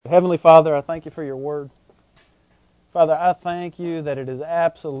Heavenly Father, I thank you for your word. Father, I thank you that it is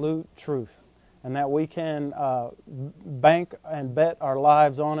absolute truth and that we can bank and bet our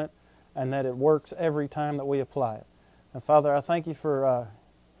lives on it and that it works every time that we apply it. And Father, I thank you for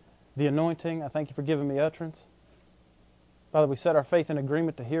the anointing. I thank you for giving me utterance. Father, we set our faith in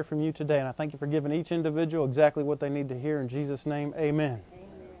agreement to hear from you today, and I thank you for giving each individual exactly what they need to hear. In Jesus' name, amen.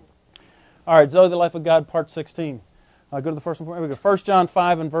 All right, Zoe, the Life of God, part 16. Go to the first one. Here we go. 1 John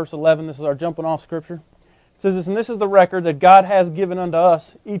 5 and verse 11. This is our jumping off scripture. It says this, and this is the record that God has given unto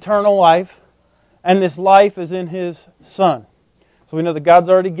us, eternal life, and this life is in His Son. So we know that God's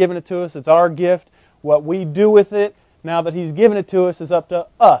already given it to us. It's our gift. What we do with it, now that He's given it to us, is up to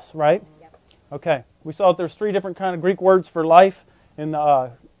us, right? Yep. Okay. We saw that there's 3 different kind of Greek words for life in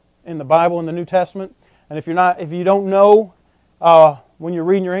the Bible, in the New Testament. And if you don't know when you're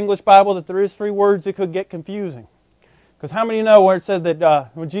reading your English Bible that there is 3 words, it could get confusing. Because how many know where it said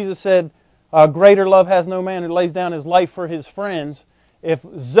that when Jesus said, greater love has no man who lays down his life for his friends, if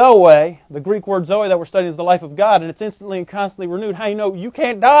Zoe, the Greek word Zoe that we're studying is the life of God, and it's instantly and constantly renewed, how you know you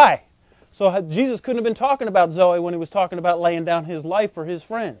can't die? So Jesus couldn't have been talking about Zoe when He was talking about laying down His life for His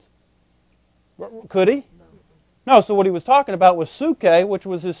friends. Could He? No, so what He was talking about was Suke, which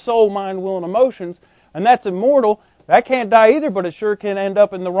was His soul, mind, will, and emotions, and that's immortal. That can't die either, but it sure can end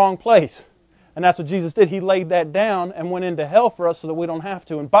up in the wrong place. And that's what Jesus did. He laid that down and went into hell for us so that we don't have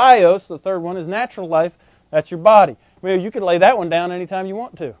to. And bios, the third one, is natural life. That's your body. Well, you could lay that one down anytime you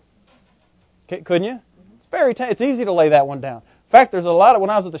want to. Couldn't you? It's easy to lay that one down. In fact, there's a lot of, when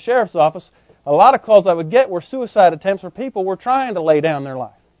I was at the sheriff's office, a lot of calls I would get were suicide attempts where people were trying to lay down their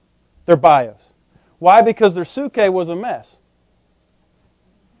life, their bios. Why? Because their suke was a mess.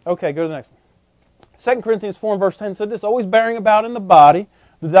 Okay, go to the next one. 2 Corinthians 4 and verse 10 said this, always bearing about in the body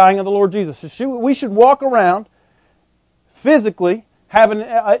the dying of the Lord Jesus. So we should walk around physically, having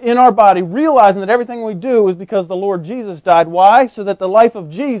in our body, realizing that everything we do is because the Lord Jesus died. Why? So that the life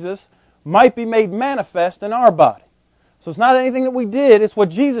of Jesus might be made manifest in our body. So it's not anything that we did, it's what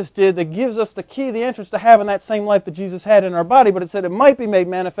Jesus did that gives us the key, the entrance to having that same life that Jesus had in our body, but it said it might be made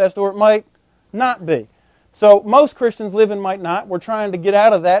manifest or it might not be. So most Christians live in might not. We're trying to get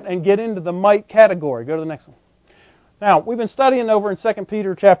out of that and get into the might category. Go to the next one. Now, we've been studying over in 2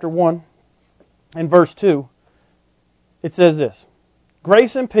 Peter chapter 1 and verse 2. It says this,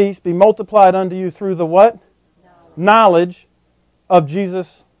 grace and peace be multiplied unto you through the what? Knowledge of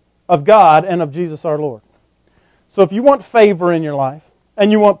Jesus, of God and of Jesus our Lord. So if you want favor in your life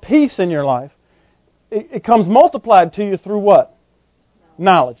and you want peace in your life, it comes multiplied to you through what?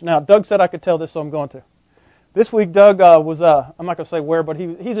 Knowledge. Now, Doug said I could tell this, so I'm going to. This week, Doug was, I'm not going to say where, but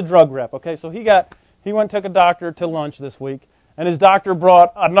he's a drug rep, okay? So he went and took a doctor to lunch this week, and his doctor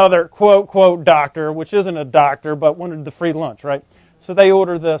brought another quote doctor, which isn't a doctor, but wanted the free lunch, right? So they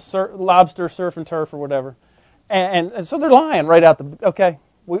order the lobster surf and turf or whatever. And so they're lying right out okay?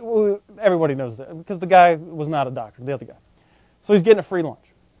 Everybody knows that, because the guy was not a doctor, the other guy. So he's getting a free lunch.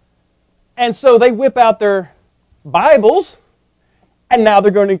 And so they whip out their Bibles, and now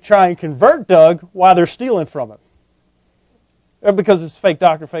they're going to try and convert Doug while they're stealing from him. Because it's fake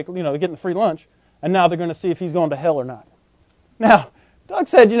doctor, they're getting the free lunch, and now they're going to see if he's going to hell or not. Now, Doug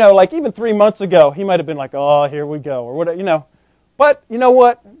said, even 3 months ago, he might have been like, oh, here we go, or whatever, But, you know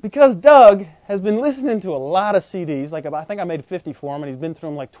what? Because Doug has been listening to a lot of CDs, I think I made 50 for him, and he's been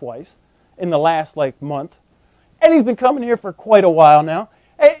through them twice in the last, month. And he's been coming here for quite a while now.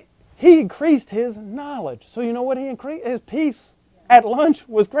 He increased his knowledge. So you know what he increased? His peace at lunch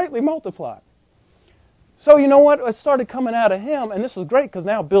was greatly multiplied. So you know what? It started coming out of him, and this was great because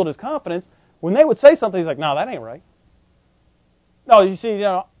now it built his confidence. When they would say something, he's like, no, that ain't right. No, you see,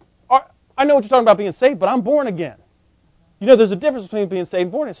 I know what you're talking about being saved, but I'm born again. There's a difference between being saved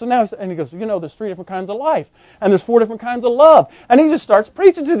and born again. So now, and he goes, there's 3 different kinds of life, and there's 4 different kinds of love. And he just starts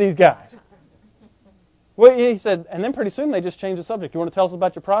preaching to these guys. Well, he said, and then pretty soon they just changed the subject. You want to tell us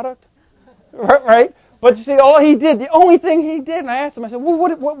about your product? Right? But you see, the only thing he did, and I asked him, I said, well,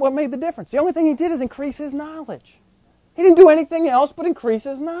 what made the difference? The only thing he did is increase his knowledge. He didn't do anything else but increase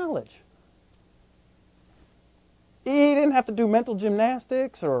his knowledge. He didn't have to do mental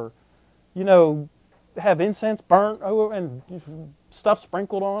gymnastics or, have incense burnt over and stuff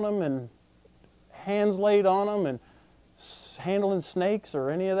sprinkled on him and hands laid on him and handling snakes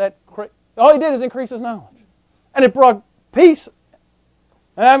or any of that. All he did is increase his knowledge. And it brought peace.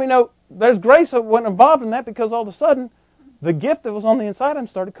 And there's grace that wasn't involved in that because all of a sudden the gift that was on the inside of him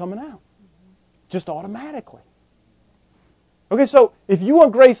started coming out. Just automatically. Okay, so if you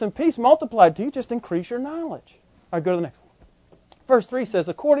want grace and peace multiplied to you, just increase your knowledge. All right, go to the next one. Verse 3 says,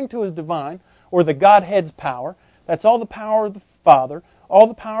 according to His divine, or the Godhead's power, that's all the power Father, all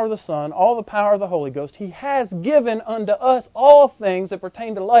the power of the Son, all the power of the Holy Ghost. He has given unto us all things that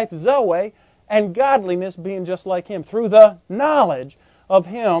pertain to life, Zoe, and godliness, being just like Him, through the knowledge of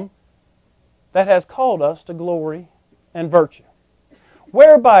Him that has called us to glory and virtue.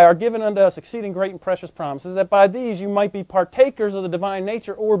 Whereby are given unto us exceeding great and precious promises, that by these you might be partakers of the divine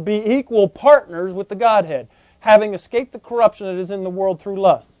nature, or be equal partners with the Godhead, having escaped the corruption that is in the world through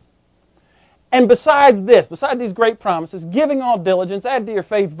lusts. And besides these great promises, giving all diligence, add to your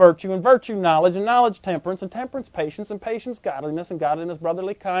faith virtue, and virtue knowledge, and knowledge temperance, and temperance patience, and patience godliness, and godliness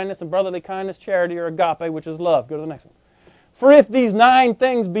brotherly kindness, and brotherly kindness charity, or agape, which is love. Go to the next one. For if these 9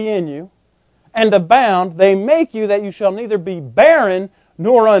 things be in you, and abound, they make you that you shall neither be barren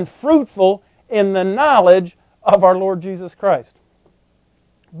nor unfruitful in the knowledge of our Lord Jesus Christ.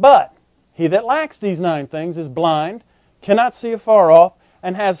 But he that lacks these 9 things is blind, cannot see afar off,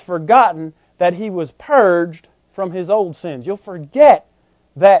 and has forgotten that he was purged from his old sins. You'll forget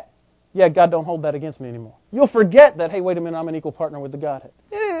that, God don't hold that against me anymore. You'll forget that, hey, wait a minute, I'm an equal partner with the Godhead.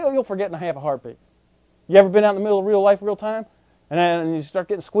 You'll forget in a half a heartbeat. You ever been out in the middle of real life, real time, and you start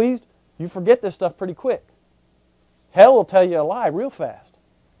getting squeezed? You forget this stuff pretty quick. Hell will tell you a lie real fast.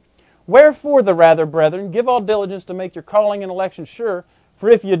 Wherefore the rather, brethren, give all diligence to make your calling and election sure, for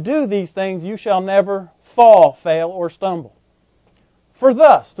if you do these things, you shall never fall, fail, or stumble. For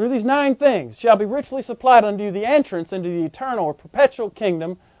thus, through these 9 things, shall be richly supplied unto you the entrance into the eternal or perpetual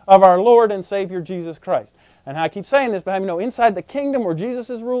kingdom of our Lord and Savior Jesus Christ. And I keep saying this, but inside the kingdom where Jesus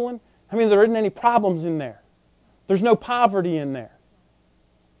is ruling, there isn't any problems in there. There's no poverty in there.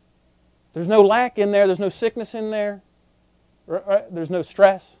 There's no lack in there. There's no sickness in there. There's no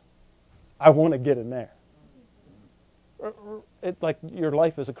stress. I want to get in there. It's like your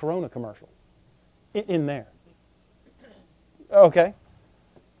life is a Corona commercial. In there. Okay.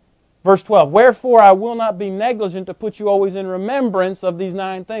 Verse 12. Wherefore I will not be negligent to put you always in remembrance of these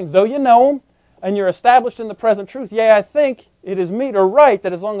 9 things. Though you know them, and you're established in the present truth, yea, I think it is meet or right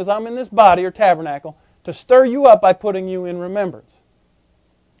that as long as I'm in this body or tabernacle, to stir you up by putting you in remembrance.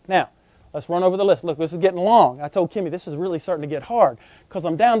 Now, let's run over the list. Look, this is getting long. I told Kimmy this is really starting to get hard because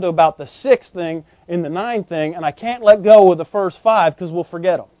I'm down to about the 6th thing in the 9th thing, and I can't let go of the first 5 because we'll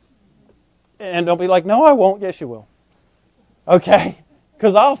forget them. And don't be like, no, I won't. Yes, you will. Okay?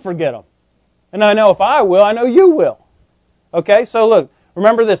 Because I'll forget them. And I know if I will, I know you will. Okay? So look,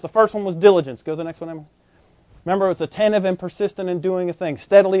 remember this. The first one was diligence. Go to the next one, Emma. Remember, it's attentive and persistent in doing a thing,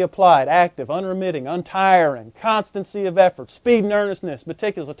 steadily applied, active, unremitting, untiring, constancy of effort, speed and earnestness,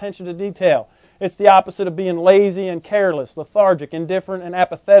 meticulous, attention to detail. It's the opposite of being lazy and careless, lethargic, indifferent, and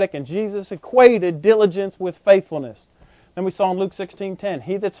apathetic. And Jesus equated diligence with faithfulness. Then we saw in Luke 16:10,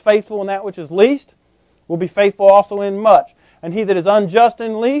 he that's faithful in that which is least will be faithful also in much. And he that is unjust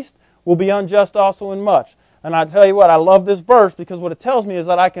in least will be unjust also in much. And I tell you what, I love this verse because what it tells me is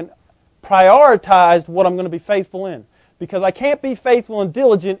that I can prioritize what I'm going to be faithful in. Because I can't be faithful and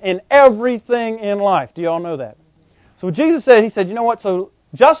diligent in everything in life. Do you all know that? So what Jesus said, He said, you know what? So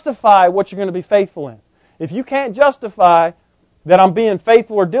justify what you're going to be faithful in. If you can't justify that I'm being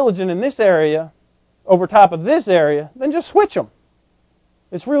faithful or diligent in this area over top of this area, then just switch them.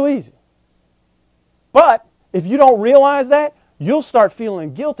 It's real easy. But if you don't realize that, you'll start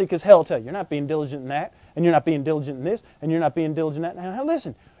feeling guilty because hell will tell you, you're not being diligent in that, and you're not being diligent in this, and you're not being diligent in that. Now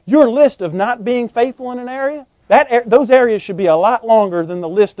listen, your list of not being faithful in an area, those areas should be a lot longer than the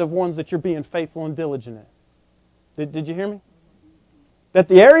list of ones that you're being faithful and diligent in. Did you hear me? That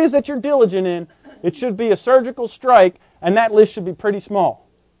the areas that you're diligent in, it should be a surgical strike, and that list should be pretty small.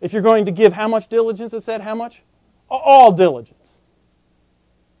 If you're going to give how much diligence, it said how much? All diligence.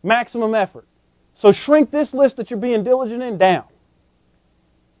 Maximum effort. So shrink this list that you're being diligent in down.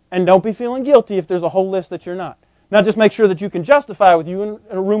 And don't be feeling guilty if there's a whole list that you're not. Now just make sure that you can justify with you in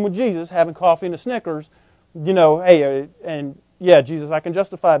a room with Jesus, having coffee and a Snickers, Jesus, I can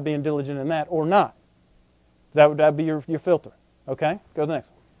justify being diligent in that or not. That would be your filter. Okay? Go to the next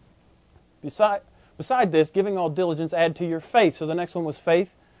one. Beside this, giving all diligence, add to your faith. So the next one was faith.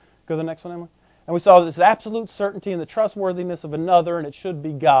 Go to the next one, Emily. And we saw this absolute certainty in the trustworthiness of another, and it should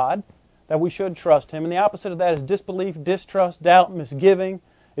be God, that we should trust Him. And the opposite of that is disbelief, distrust, doubt, misgiving.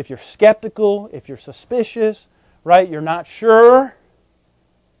 If you're skeptical, if you're suspicious, right, you're not sure.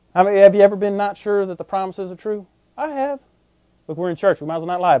 Have you ever been not sure that the promises are true? I have. Look, we're in church. We might as well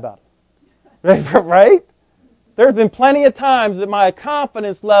not lie about it. Right? There's been plenty of times that my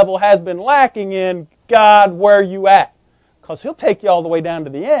confidence level has been lacking in, God, where are you at? Because He'll take you all the way down to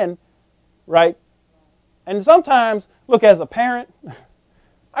the end, right? And sometimes, look, as a parent,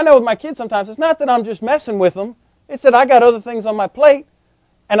 I know with my kids sometimes, it's not that I'm just messing with them. It's that I got other things on my plate,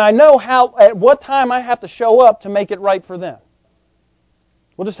 and I know at what time I have to show up to make it right for them.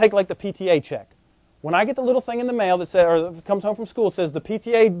 We'll just take like the PTA check. When I get the little thing in the mail that says, or it comes home from school, it says the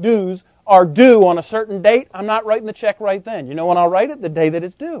PTA dues are due on a certain date, I'm not writing the check right then. You know when I'll write it? The day that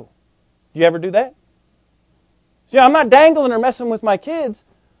it's due. Do you ever do that? See, I'm not dangling or messing with my kids,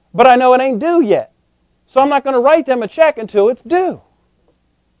 but I know it ain't due yet. So I'm not going to write them a check until it's due.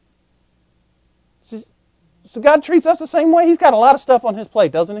 So God treats us the same way. He's got a lot of stuff on His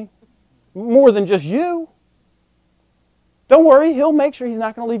plate, doesn't He? More than just you. Don't worry, He'll make sure He's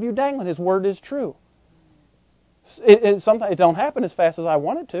not going to leave you dangling. His word is true. Sometimes it don't happen as fast as I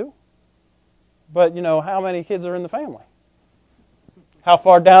want it to. But, how many kids are in the family? How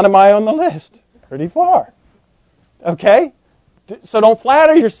far down am I on the list? Pretty far. Okay? So don't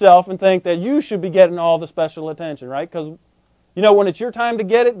flatter yourself and think that you should be getting all the special attention, right? Because, when it's your time to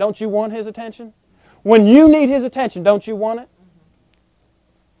get it, don't you want His attention? When you need His attention, don't you want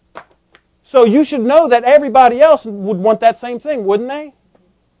it? So you should know that everybody else would want that same thing, wouldn't they?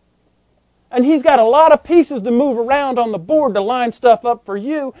 And He's got a lot of pieces to move around on the board to line stuff up for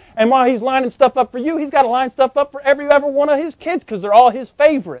you. And while He's lining stuff up for you, He's got to line stuff up for every one of His kids because they're all His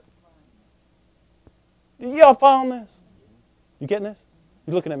favorite. Y'all following this? You getting this?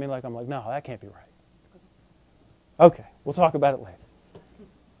 You're looking at me like I'm like, no, that can't be right. Okay, we'll talk about it later.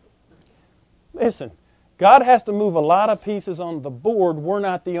 Listen, God has to move a lot of pieces on the board. We're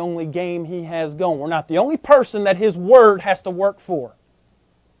not the only game He has going. We're not the only person that His Word has to work for.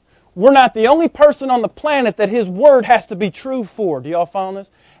 We're not the only person on the planet that His Word has to be true for. Do y'all follow this?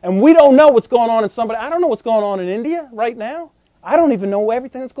 And we don't know what's going on in somebody. I don't know what's going on in India right now. I don't even know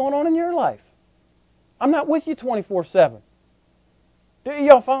everything that's going on in your life. I'm not with you 24/7. Do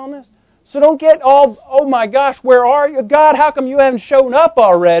y'all follow this? So don't get all, oh my gosh, where are you? God, how come you haven't shown up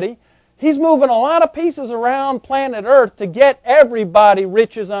already? He's moving a lot of pieces around planet Earth to get everybody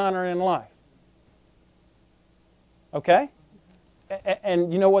riches, honor, and life. Okay?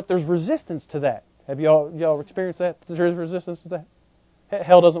 And you know what? There's resistance to that. Have y'all experienced that? There's resistance to that?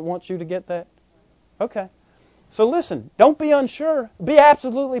 Hell doesn't want you to get that? Okay. So listen, don't be unsure. Be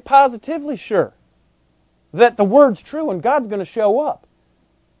absolutely, positively sure that the Word's true and God's going to show up.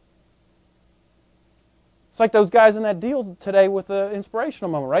 It's like those guys in that deal today with the inspirational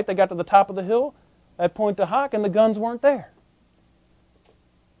moment, right? They got to the top of the hill at Point de Hoc and the guns weren't there.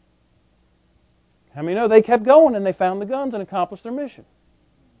 How many know they kept going and they found the guns and accomplished their mission?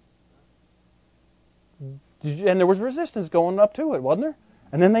 And there was resistance going up to it, wasn't there?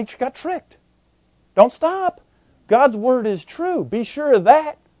 And then they got tricked. Don't stop. God's Word is true. Be sure of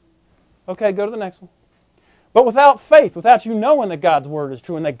that. Okay, go to the next one. But without faith, without you knowing that God's Word is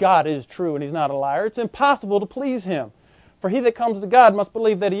true and that God is true and He's not a liar, it's impossible to please Him. For he that comes to God must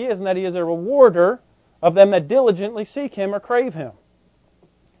believe that He is and that He is a rewarder of them that diligently seek Him or crave Him.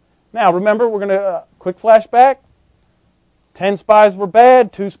 Now, remember, we're going to, quick flashback. 10 spies were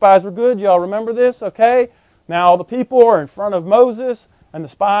bad, 2 spies were good. Y'all remember this? Okay. Now all the people are in front of Moses, and the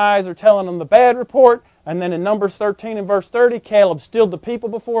spies are telling them the bad report. And then in Numbers 13 and verse 30, Caleb stilled the people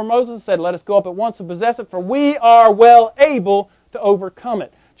before Moses and said, let us go up at once and possess it, for we are well able to overcome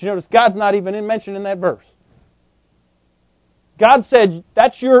it. Did you notice God's not even mentioned in that verse? God said,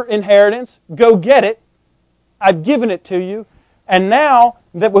 that's your inheritance. Go get it. I've given it to you. And now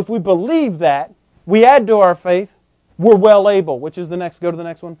that if we believe that, we add to our faith, we're well able, which is the next, go to the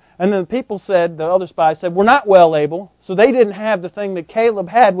next one. And then the people said, the other spies said, we're not well able. So they didn't have the thing that Caleb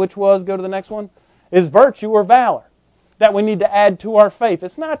had, which was, go to the next one, is virtue or valor. That we need to add to our faith.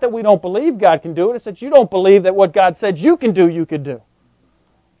 It's not that we don't believe God can do it. It's that you don't believe that what God said you can do, you could do.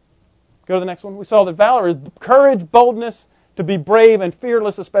 Go to the next one. We saw that valor is courage, boldness, to be brave and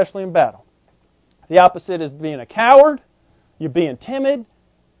fearless, especially in battle. The opposite is being a coward. You're being timid.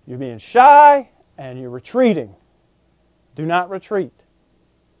 You're being shy. And you're retreating. Do not retreat.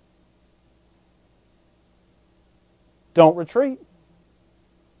 Don't retreat.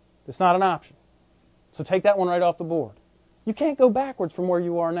 It's not an option. So take that one right off the board. You can't go backwards from where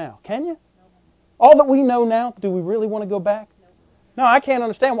you are now, can you? All that we know now, do we really want to go back? No, I can't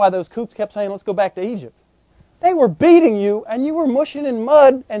understand why those kooks kept saying, let's go back to Egypt. They were beating you, and you were mushing in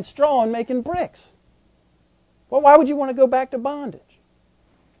mud and straw and making bricks. Well, why would you want to go back to bondage?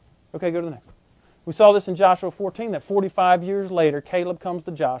 Okay, go to the next one. We saw this in Joshua 14, that 45 years later, Caleb comes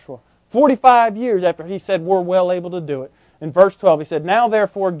to Joshua. 45 years after he said, we're well able to do it. In verse 12, he said, now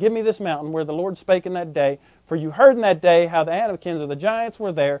therefore give me this mountain where the Lord spake in that day. For you heard in that day how the Anakims or the giants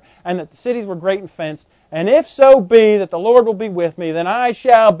were there, and that the cities were great and fenced. And if so be that the Lord will be with me, then I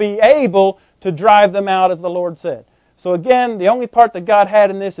shall be able to drive them out, as the Lord said. So again, the only part that God had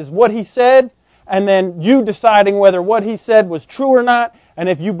in this is what He said, and then you deciding whether what he said was true or not. And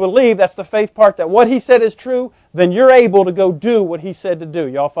if you believe, that's the faith part, that what he said is true, then you're able to go do what he said to do.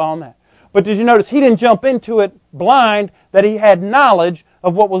 Y'all following that? But did you notice he didn't jump into it blind, that he had knowledge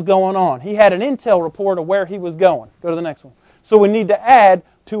of what was going on. He had an intel report of where he was going. Go to the next one. So we need to add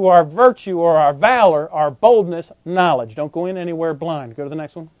to our virtue or our valor, our boldness, knowledge. Don't go in anywhere blind. Go to the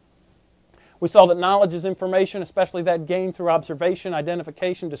next one. We saw that knowledge is information, especially that gained through observation,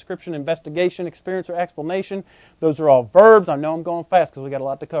 identification, description, investigation, experience, or explanation. Those are all verbs. I know I'm going fast because we've got a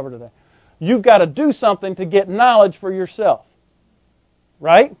lot to cover today. You've got to do something to get knowledge for yourself.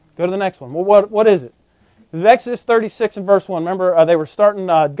 Right? Go to the next one. Well, what is it? It's Exodus 36 and verse 1. Remember, they were starting,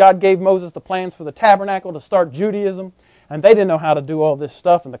 God gave Moses the plans for the tabernacle to start Judaism, and they didn't know how to do all this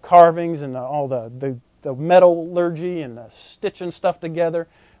stuff, and the carvings, and all the metallurgy, and the stitching stuff together.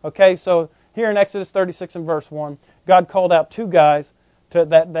 Okay, so here in Exodus 36 and verse 1, God called out two guys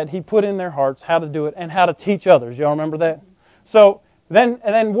that He put in their hearts how to do it and how to teach others. Y'all remember that? So then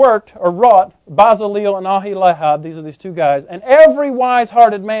wrought Bezaleel and Ahilahab. These are these two guys. And every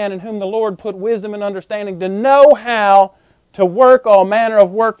wise-hearted man in whom the Lord put wisdom and understanding to know how to work all manner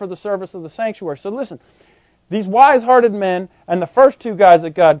of work for the service of the sanctuary. So listen, these wise-hearted men and the first two guys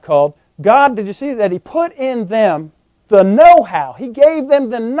that God called, God, did you see that He put in them the know-how? He gave them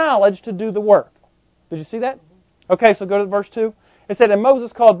the knowledge to do the work. Did you see that? Okay, so go to verse 2. It said, and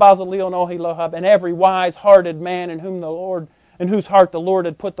Moses called Bezaleel and Ahilahab and every wise-hearted man in whose heart the Lord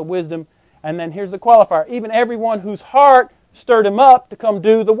had put the wisdom. And then here's the qualifier. Even everyone whose heart stirred him up to come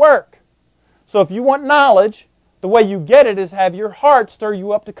do the work. So if you want knowledge, the way you get it is have your heart stir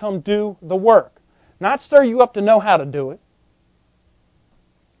you up to come do the work. Not stir you up to know how to do it.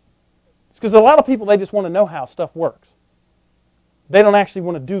 It's because a lot of people, they just want to know how stuff works. They don't actually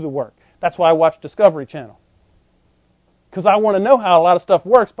want to do the work. That's why I watch Discovery Channel. Because I want to know how a lot of stuff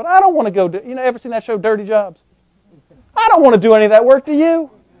works, but I don't want to go do... ever seen that show, Dirty Jobs? I don't want to do any of that work, do you?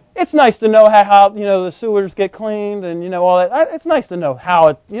 It's nice to know how the sewers get cleaned and, all that. It's nice to know how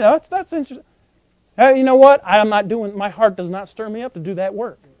it, that's interesting. You know what? My heart does not stir me up to do that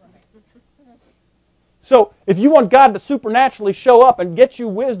work. So, if you want God to supernaturally show up and get you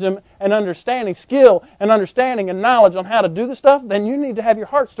wisdom and understanding, skill and understanding and knowledge on how to do the stuff, then you need to have your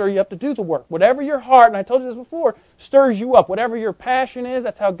heart stir you up to do the work. Whatever your heart, and I told you this before, stirs you up. Whatever your passion is,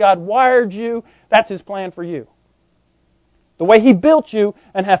 that's how God wired you. That's His plan for you. The way He built you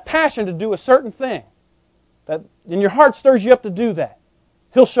and have passion to do a certain thing, and your heart stirs you up to do that,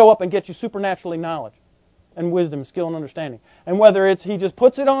 He'll show up and get you supernaturally knowledge and wisdom, skill, and understanding. And whether it's He just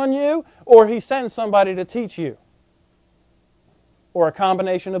puts it on you or He sends somebody to teach you. Or a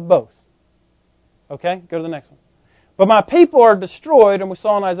combination of both. Okay? Go to the next one. But my people are destroyed, and we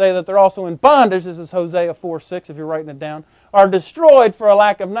saw in Isaiah that they're also in bondage. This is Hosea 4:6 if you're writing it down. Are destroyed for a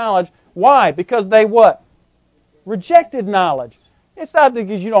lack of knowledge. Why? Because they what? Rejected knowledge. It's not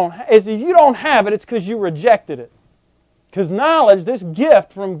because you don't have it, it's because you rejected it. Because knowledge, this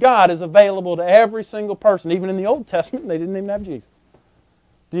gift from God, is available to every single person. Even in the Old Testament, they didn't even have Jesus.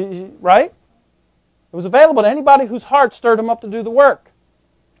 Right? It was available to anybody whose heart stirred them up to do the work.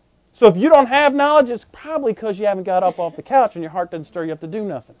 So if you don't have knowledge, it's probably because you haven't got up off the couch and your heart doesn't stir you up to do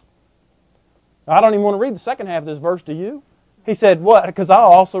nothing. Now, I don't even want to read the second half of this verse to you. He said, what? Because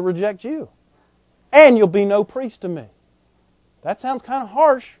I'll also reject you. And you'll be no priest to me. That sounds kind of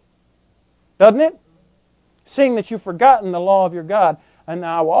harsh, doesn't it? Seeing that you've forgotten the law of your God, and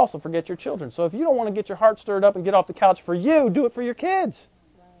now I will also forget your children. So if you don't want to get your heart stirred up and get off the couch for you, do it for your kids.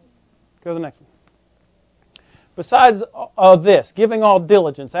 Go to the next one. Besides this, giving all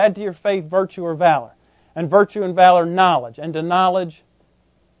diligence, add to your faith virtue or valor, and virtue and valor knowledge, and to knowledge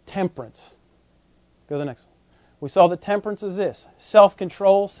temperance. Go to the next one. We saw that temperance is this: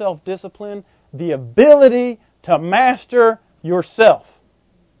 self-control, self-discipline, the ability to master yourself.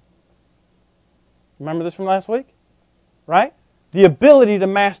 Remember this from last week? Right? The ability to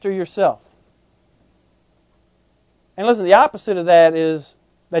master yourself. And listen, the opposite of that is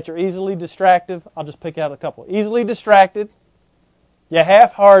that you're easily distracted. I'll just pick out a couple. Easily distracted, you're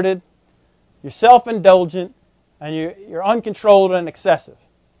half-hearted, you're self-indulgent, and you're uncontrolled and excessive.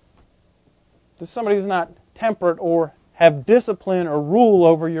 This is somebody who's not temperate or have discipline or rule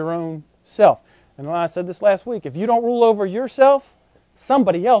over your own self. And I said this last week, if you don't rule over yourself,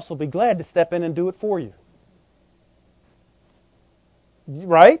 somebody else will be glad to step in and do it for you.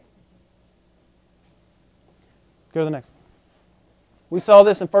 Right? Go to the next one. We saw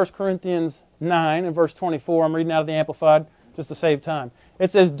this in 1 Corinthians 9 and verse 24. I'm reading out of the Amplified just to save time.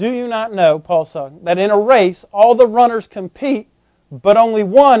 It says, do you not know, Paul said, that in a race all the runners compete, but only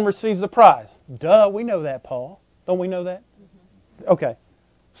one receives the prize? Duh, we know that, Paul. Don't we know that? Okay.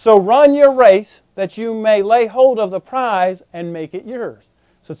 So run your race that you may lay hold of the prize and make it yours.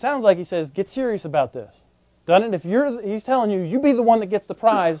 So it sounds like he says, get serious about this. Doesn't it? He's telling you, you be the one that gets the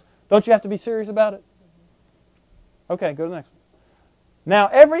prize, don't you have to be serious about it? Okay, go to the next one. Now,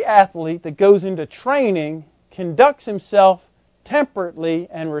 every athlete that goes into training conducts himself temperately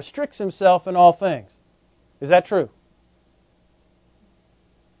and restricts himself in all things. Is that true?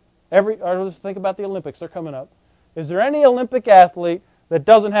 Let's think about the Olympics. They're coming up. Is there any Olympic athlete that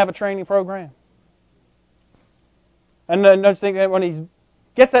doesn't have a training program? And don't think that when he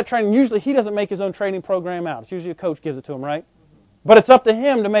gets that training, usually he doesn't make his own training program out. It's usually a coach gives it to him, right? But it's up to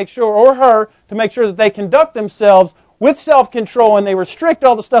him to make sure, or her, to make sure that they conduct themselves with self-control and they restrict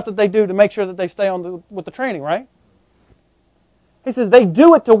all the stuff that they do to make sure that they stay on with the training, right? He says they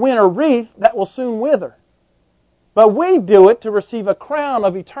do it to win a wreath that will soon wither. But we do it to receive a crown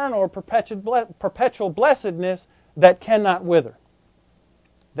of eternal or perpetual blessedness that cannot wither.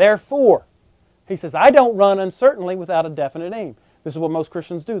 Therefore, he says, I don't run uncertainly without a definite aim. This is what most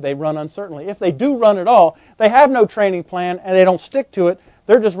Christians do. They run uncertainly. If they do run at all, they have no training plan and they don't stick to it.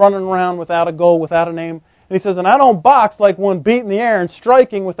 They're just running around without a goal, without an aim. And he says, and I don't box like one beating the air and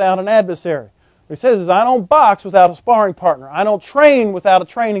striking without an adversary. What he says is, I don't box without a sparring partner. I don't train without a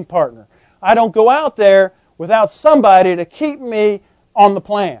training partner. I don't go out there without somebody to keep me on the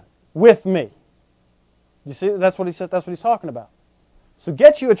plan, with me. You see, that's what he said. That's what he's talking about. So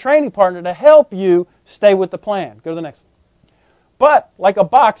get you a training partner to help you stay with the plan. Go to the next one. But, like a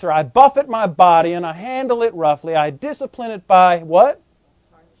boxer, I buffet my body and I handle it roughly. I discipline it by what?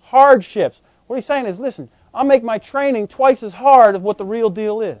 Hardships. What he's saying is, listen, I'll make my training twice as hard as what the real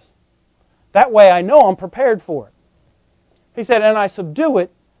deal is. That way I know I'm prepared for it. He said, and I subdue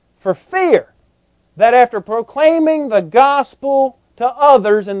it for fear that after proclaiming the gospel to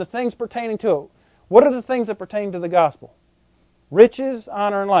others and the things pertaining to it. What are the things that pertain to the gospel? Riches,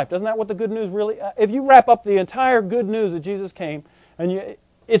 honor, and life. Isn't that what the good news really... If you wrap up the entire good news that Jesus came,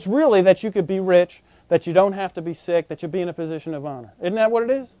 it's really that you could be rich, that you don't have to be sick, that you'll be in a position of honor. Isn't that what it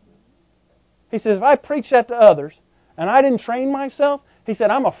is? He says, if I preach that to others, and I didn't train myself, he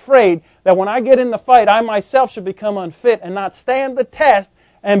said, I'm afraid that when I get in the fight, I myself should become unfit and not stand the test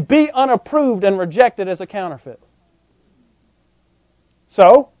and be unapproved and rejected as a counterfeit.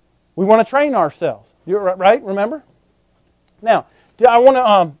 So, we want to train ourselves. You're right, remember? Now, I want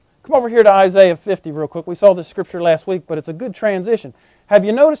to come over here to Isaiah 50 real quick. We saw this scripture last week, but it's a good transition. Have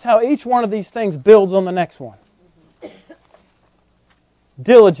you noticed how each one of these things builds on the next one?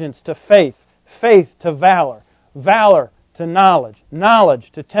 Diligence to faith, faith to valor, valor to knowledge,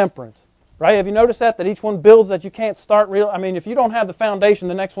 knowledge to temperance. Right? Have you noticed that each one builds, that you can't start real... I mean, if you don't have the foundation,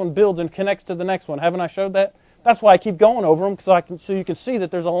 the next one builds and connects to the next one. Haven't I showed that? That's why I keep going over them, so you can see that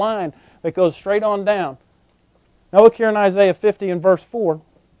there's a line that goes straight on down. Now look here in Isaiah 50 and verse 4.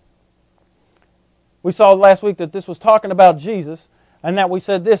 We saw last week that this was talking about Jesus, and that we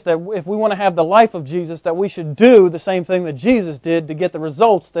said this, that if we want to have the life of Jesus, that we should do the same thing that Jesus did to get the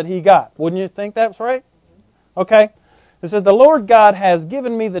results that He got. Wouldn't you think that's right? Okay. It says, the Lord God has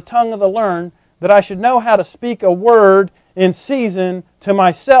given me the tongue of the learned, that I should know how to speak a word in season to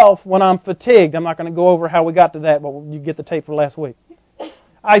myself when I'm fatigued. I'm not going to go over how we got to that, but you get the tape for last week.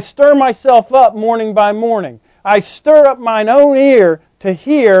 I stir myself up morning by morning. I stir up mine own ear to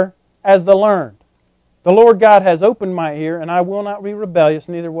hear as the learned. The Lord God has opened my ear, and I will not be rebellious,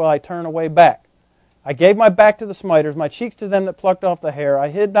 neither will I turn away back. I gave my back to the smiters, my cheeks to them that plucked off the hair. I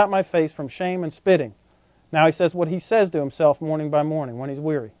hid not my face from shame and spitting. Now he says what he says to himself morning by morning when he's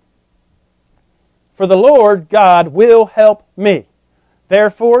weary. For the Lord God will help me.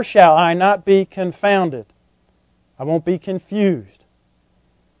 Therefore shall I not be confounded. I won't be confused.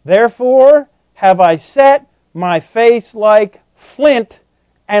 Therefore have I set my face like flint,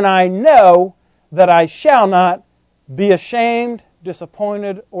 and I know that I shall not be ashamed,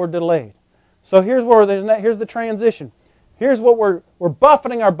 disappointed, or delayed. So here's the transition. Here's what we're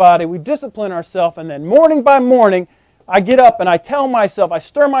buffeting our body, we discipline ourselves, and then morning by morning, I get up and I tell myself, I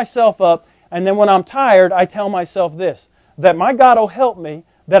stir myself up, and then when I'm tired, I tell myself this, that my God will help me,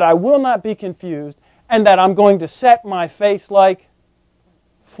 that I will not be confused, and that I'm going to set my face like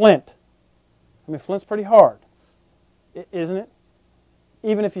flint. I mean, flint's pretty hard, isn't it?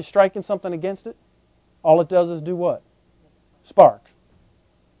 Even if you're striking something against it, all it does is do what? Sparks.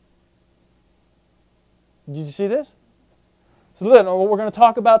 Did you see this? So listen, what we're going to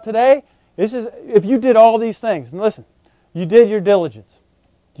talk about today, this is if you did all these things, and listen, you did your diligence.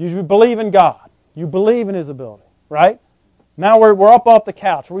 You believe in God. You believe in His ability, right? Now we're up off the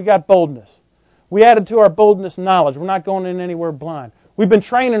couch. We got boldness. We added to our boldness knowledge. We're not going in anywhere blind. We've been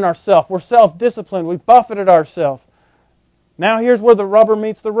training ourselves. We're self-disciplined. We've buffeted ourselves. Now here's where the rubber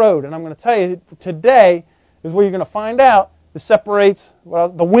meets the road. And I'm going to tell you, today is where you're going to find out that separates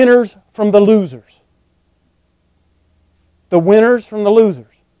the winners from the losers. The winners from the losers.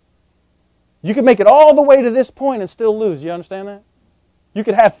 You could make it all the way to this point and still lose. You understand that? You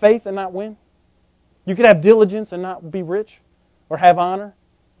could have faith and not win. You could have diligence and not be rich. Or have honor.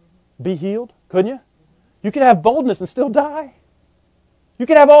 Be healed. Couldn't you? You could have boldness and still die. You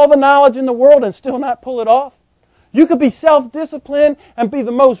could have all the knowledge in the world and still not pull it off. You could be self-disciplined and be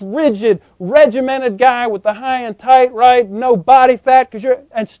the most rigid, regimented guy with the high and tight, right? No body fat,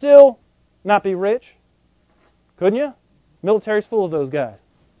 and still not be rich. Couldn't you? Military's full of those guys.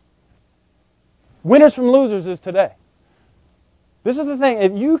 Winners from losers is today. This is the thing.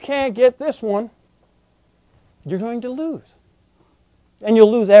 If you can't get this one, you're going to lose. And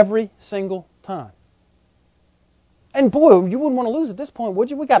you'll lose every single time. And boy, you wouldn't want to lose at this point, would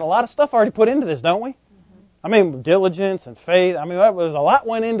you? We got a lot of stuff already put into this, don't we? I mean, diligence and faith. I mean, there's a lot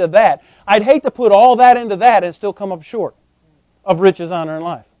went into that. I'd hate to put all that into that and still come up short of riches, honor, and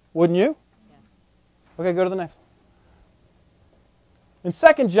life. Wouldn't you? Yeah. Okay, go to the next one. In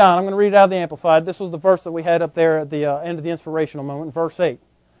 2 John, I'm going to read it out of the Amplified. This was the verse that we had up there at the end of the inspirational moment, verse 8. It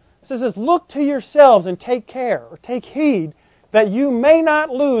says this, look to yourselves and take care, or take heed, that you may not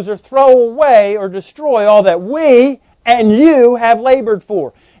lose or throw away or destroy all that we and you have labored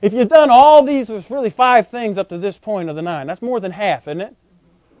for. If you've done all these, there's really 5 things up to this point of the 9. That's more than half, isn't it?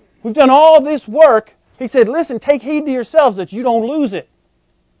 We've done all this work. He said, listen, take heed to yourselves that you don't lose it.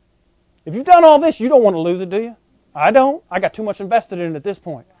 If you've done all this, you don't want to lose it, do you? I don't. I got too much invested in it at this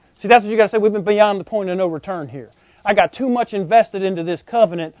point. See, that's what you got to say. We've been beyond the point of no return here. I got too much invested into this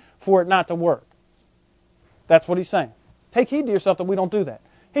covenant for it not to work. That's what he's saying. Take heed to yourself that we don't do that.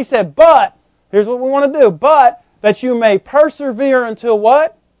 He said, but, here's what we want to do, but that you may persevere until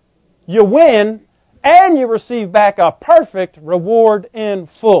what? You win, and you receive back a perfect reward in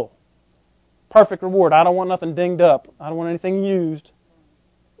full. Perfect reward. I don't want nothing dinged up. I don't want anything used.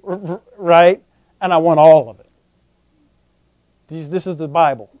 Right? And I want all of it. This is the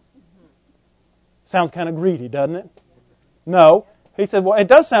Bible. Sounds kind of greedy, doesn't it? No. He said, well, it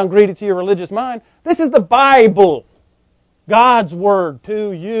does sound greedy to your religious mind. This is the Bible. God's Word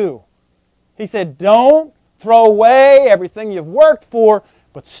to you. He said, don't throw away everything you've worked for,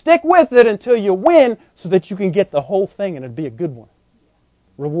 but stick with it until you win so that you can get the whole thing and it'd be a good one.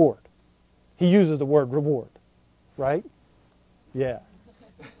 Reward. He uses the word reward. Right? Yeah.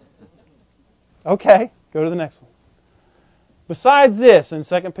 Okay, go to the next one. Besides this, in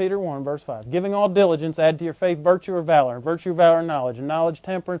 2 Peter 1, verse 5, giving all diligence, add to your faith virtue or valor, and virtue, valor, knowledge, and knowledge,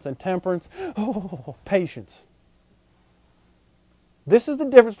 temperance, and temperance, patience. This is the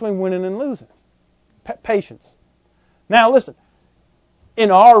difference between winning and losing. Patience. Now listen,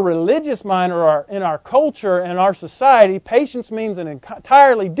 in our religious mind or in our culture and our society, patience means an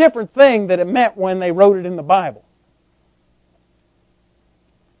entirely different thing than it meant when they wrote it in the Bible.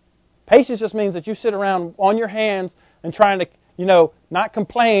 Patience just means that you sit around on your hands and trying to, not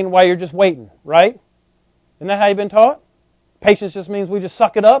complain while you're just waiting, right? Isn't that how you've been taught? Patience just means we just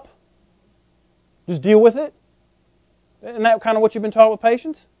suck it up. Just deal with it. Isn't that kind of what you've been taught with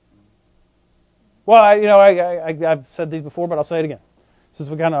patience? Well, I've said these before, but I'll say it again.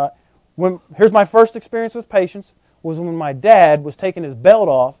 Here's my first experience with patience was when my dad was taking his belt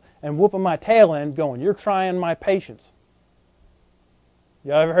off and whooping my tail end going, you're trying my patience.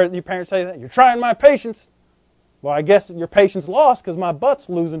 You ever heard your parents say that? You're trying my patience. Well, I guess your patience lost because my butt's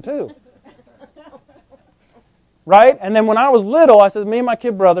losing too. Right? And then when I was little, I said, me and my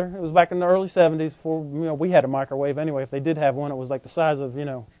kid brother, it was back in the early 70s before we had a microwave anyway. If they did have one, it was like the size of,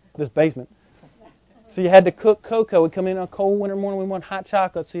 this basement. So you had to cook cocoa. We'd come in on a cold winter morning, we want hot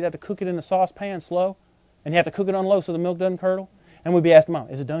chocolate, so you'd have to cook it in the saucepan slow. And you have to cook it on low so the milk doesn't curdle. And we'd be asking Mom,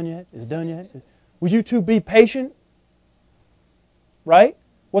 is it done yet? Is it done yet? Will you two be patient? Right?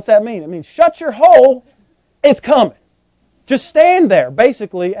 What's that mean? It means shut your hole. It's coming. Just stand there,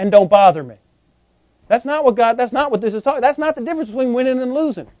 basically, and don't bother me. That's not what this is talking. That's not the difference between winning and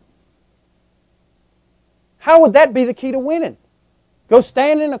losing. How would that be the key to winning? Go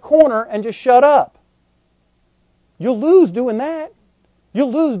stand in a corner and just shut up. You'll lose doing that.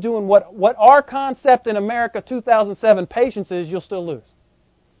 You'll lose doing what our concept in America 2007 patience is, you'll still lose.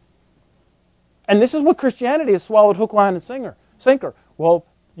 And this is what Christianity has swallowed hook, line, and sinker. Well,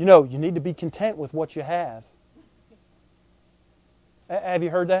 you need to be content with what you have. Have you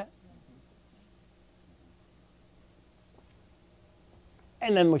heard that?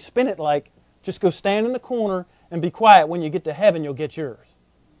 And then we spin it like, just go stand in the corner and be quiet. When you get to heaven, you'll get yours.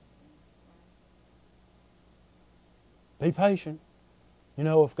 Be patient.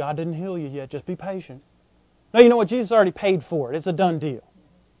 If God didn't heal you yet, just be patient. No, you know what? Jesus already paid for it. It's a done deal.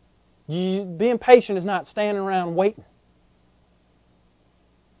 Being patient is not standing around waiting.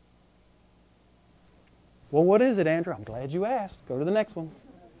 Well, what is it, Andrew? I'm glad you asked. Go to the next one.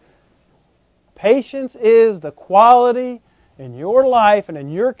 Patience is the quality in your life and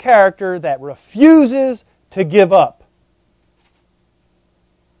in your character that refuses to give up.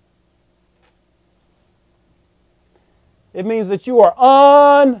 It means that you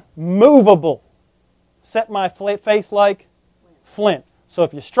are unmovable. Set my face like flint. So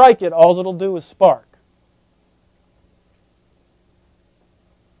if you strike it, all it'll do is spark.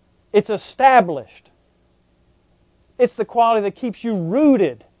 It's established. It's the quality that keeps you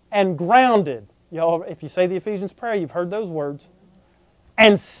rooted and grounded. Y'all, if you say the Ephesians prayer, you've heard those words.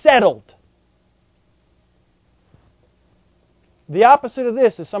 And settled. The opposite of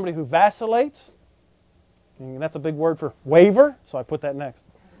this is somebody who vacillates. And that's a big word for waver, so I put that next.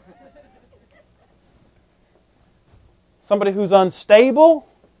 Somebody who's unstable.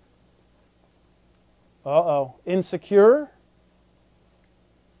 Insecure.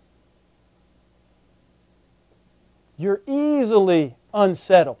 You're easily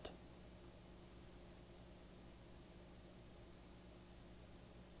unsettled.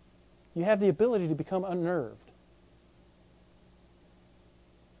 You have the ability to become unnerved.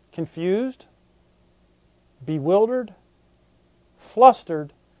 Confused. Bewildered.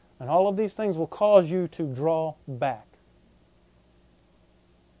 Flustered. And all of these things will cause you to draw back.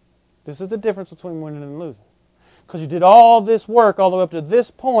 This is the difference between winning and losing. Because you did all this work all the way up to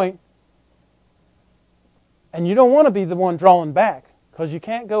this point, and you don't want to be the one drawing back, because you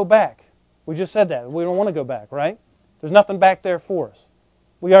can't go back. We just said that. We don't want to go back, right? There's nothing back there for us.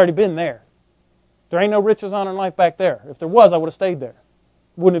 We already been there. There ain't no riches, honor, and life back there. If there was, I would have stayed there.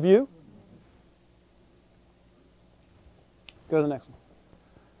 Wouldn't have you? Go to the next one.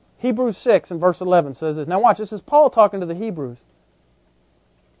 Hebrews 6 and verse 11 says this. Now watch, this is Paul talking to the Hebrews.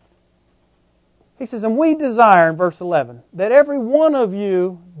 He says, and we desire, in verse 11, that every one of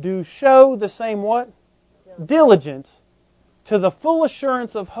you do show the same what? Diligence to the full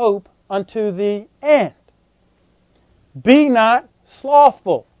assurance of hope unto the end. Be not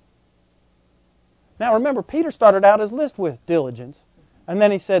slothful. Now remember, Peter started out his list with diligence. And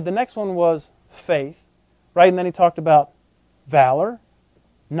then he said the next one was faith. Right? And then he talked about valor,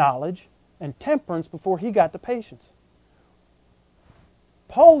 knowledge, and temperance before he got to patience.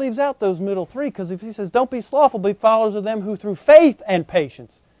 Paul leaves out those middle three because if he says, don't be slothful, be followers of them who through faith and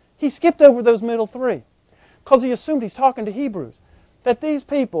patience. He skipped over those middle three because he assumed he's talking to Hebrews. That these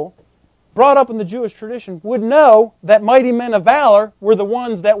people, brought up in the Jewish tradition, would know that mighty men of valor were the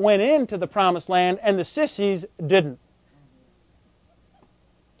ones that went into the promised land and the sissies didn't.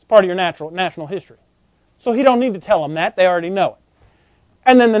 It's part of your national history. So he don't need to tell them that. They already know it.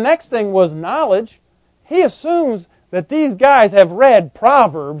 And then the next thing was knowledge. He assumes that these guys have read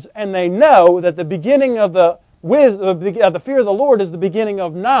Proverbs and they know that the beginning of the fear of the Lord is the beginning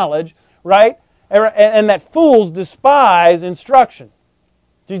of knowledge, right? And that fools despise instruction.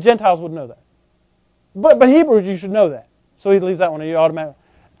 See, Gentiles would know that. But Hebrews, you should know that. So he leaves that one automatically.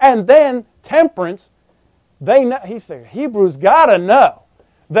 And then temperance, he's figured, Hebrews got to know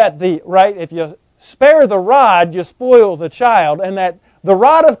that if you spare the rod, you spoil the child, and that the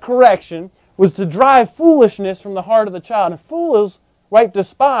rod of correction was to drive foolishness from the heart of the child. And fools,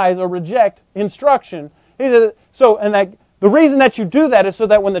 despise or reject instruction. The reason that you do that is so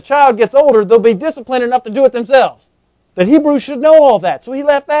that when the child gets older, they'll be disciplined enough to do it themselves. That Hebrews should know all that. So he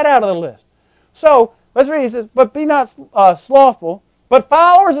left that out of the list. So, let's read. He says, but be not slothful, but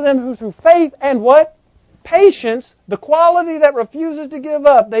followers of them who through faith and what? Patience, the quality that refuses to give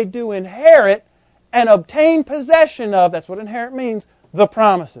up, they do inherit and obtain possession of, that's what inherit means, the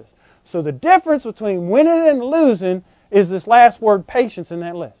promises. So the difference between winning and losing is this last word, patience, in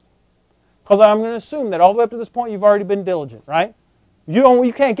that list. Because I'm going to assume that all the way up to this point you've already been diligent, right?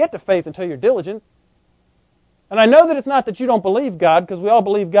 You can't get to faith until you're diligent. And I know that it's not that you don't believe God, because we all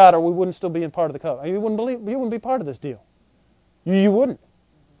believe God or we wouldn't still be in part of the covenant. You wouldn't be part of this deal. You wouldn't.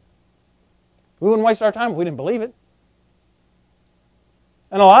 We wouldn't waste our time if we didn't believe it.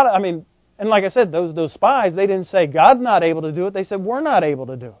 And and like I said, those spies, they didn't say God's not able to do it. They said we're not able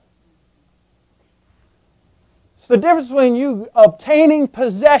to do it. So the difference between you obtaining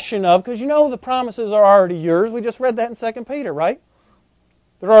possession of, because the promises are already yours. We just read that in 2 Peter, right?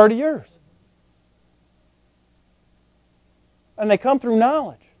 They're already yours. And they come through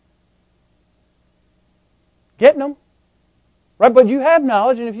knowledge. Getting them. Right? But you have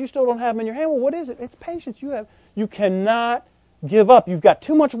knowledge, and if you still don't have them in your hand, well, what is it? It's patience. You cannot give up. You've got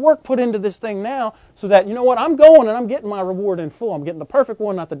too much work put into this thing now so that, you know what, I'm going and I'm getting my reward in full. I'm getting the perfect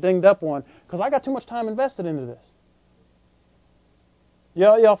one, not the dinged up one, because I got too much time invested into this.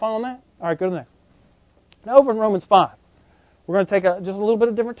 Y'all following that? All right, go to the next. Now over in Romans 5, we're going to take just a little bit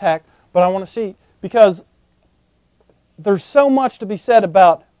of different tack, but I want to see, because there's so much to be said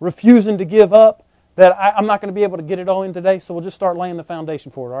about refusing to give up that I'm not going to be able to get it all in today, so we'll just start laying the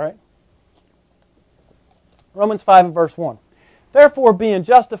foundation for it, all right? Romans 5 and verse 1. Therefore, being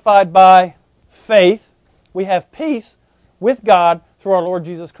justified by faith, we have peace with God through our Lord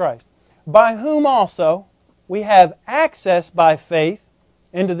Jesus Christ, by whom also we have access by faith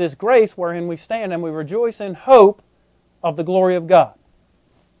into this grace wherein we stand, and we rejoice in hope of the glory of God.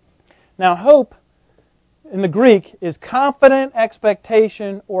 Now, hope in the Greek is confident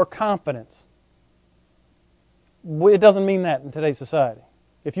expectation or confidence. It doesn't mean that in today's society.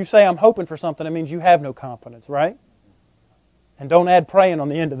 If you say I'm hoping for something, it means you have no confidence, right? And don't add praying on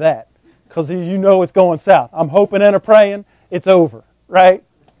the end of that, because you know it's going south. I'm hoping and a praying, it's over, right?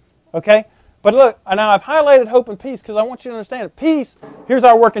 Okay? But look, now I've highlighted hope and peace because I want you to understand it. Peace, here's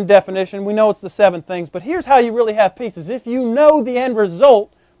our working definition. We know it's the 7 things, but here's how you really have peace, is if you know the end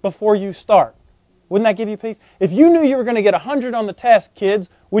result before you start. Wouldn't that give you peace? If you knew you were going to get 100 on the test, kids,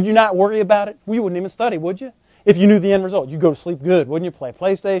 would you not worry about it? You wouldn't even study, would you? If you knew the end result, you'd go to sleep good, wouldn't you? Play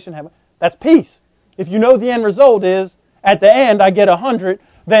PlayStation. That's peace. If you know the end result is, at the end, I get 100,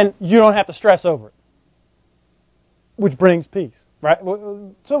 then you don't have to stress over it. Which brings peace, right?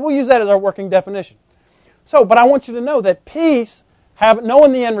 So we'll use that as our working definition. But I want you to know that peace,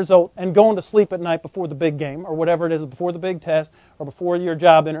 knowing the end result and going to sleep at night before the big game, or whatever it is, before the big test, or before your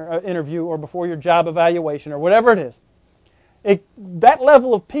job interview, or before your job evaluation, or whatever it is, that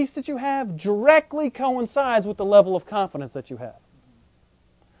level of peace that you have directly coincides with the level of confidence that you have.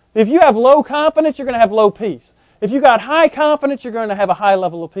 If you have low confidence, you're going to have low peace. If you got high confidence, you're going to have a high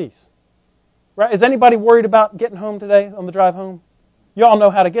level of peace. Right? Is anybody worried about getting home today on the drive home? You all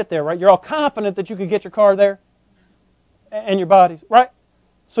know how to get there, right? You're all confident that you could get your car there and your bodies, right?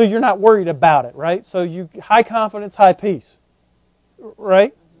 So you're not worried about it, right? So high confidence, high peace.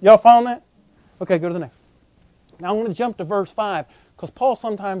 Right? Y'all following that? Okay, go to the next. Now I want to jump to verse 5, because Paul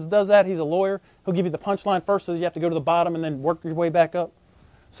sometimes does that. He's a lawyer. He'll give you the punchline first, so you have to go to the bottom and then work your way back up.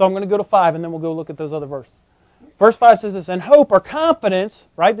 So I'm going to go to 5, and then we'll go look at those other verses. Verse 5 says this, and hope or confidence,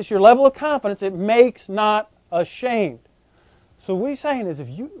 right? This is your level of confidence. It makes not ashamed. So what he's saying is,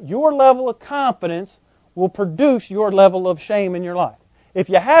 your level of confidence will produce your level of shame in your life. If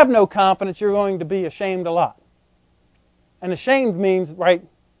you have no confidence, you're going to be ashamed a lot. And ashamed means, right,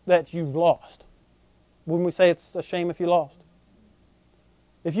 that you've lost. Wouldn't we say it's a shame if you lost?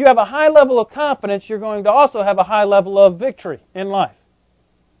 If you have a high level of confidence, you're going to also have a high level of victory in life.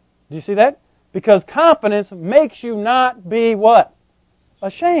 Do you see that? Because confidence makes you not be what?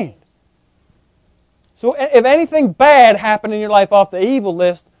 Ashamed. So if anything bad happened in your life off the evil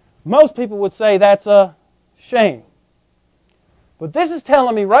list, most people would say that's a shame. But this is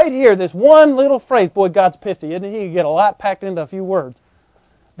telling me right here, this one little phrase, boy, God's pifty, isn't he? He can get a lot packed into a few words.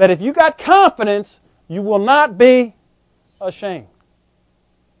 That if you got confidence, you will not be ashamed.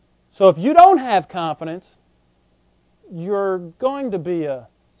 So if you don't have confidence, you're going to be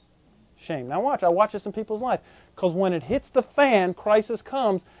ashamed. Now watch, I watch this in people's life. Because when it hits the fan, crisis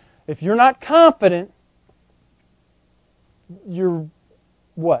comes, if you're not confident, you're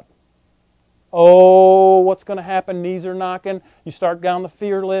what? Oh, what's going to happen? Knees are knocking. You start down the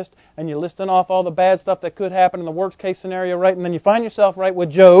fear list, and you're listing off all the bad stuff that could happen in the worst case scenario, right? And then you find yourself right with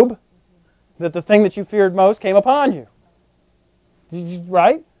Job, that the thing that you feared most came upon you.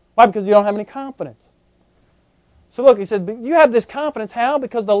 Right? Why? Because you don't have any confidence. So look, he said, you have this confidence. How?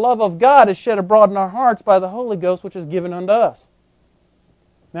 Because the love of God is shed abroad in our hearts by the Holy Ghost, which is given unto us.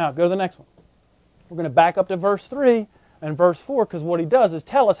 Now, go to the next one. We're going to back up to verse 3 and verse 4, because what he does is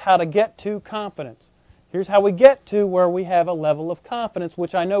tell us how to get to confidence. Here's how we get to where we have a level of confidence,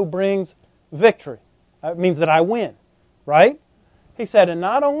 which I know brings victory. It means that I win. Right? He said, and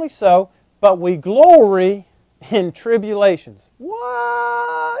not only so, but we glory in tribulations.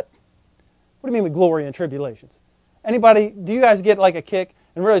 What? What do you mean we glory in tribulations? Anybody, do you guys get like a kick?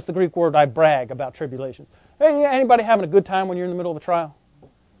 And really it's the Greek word I brag about tribulations. Hey, anybody having a good time when you're in the middle of a trial?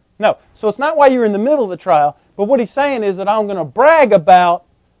 No. So it's not why you're in the middle of the trial, but what he's saying is that I'm going to brag about,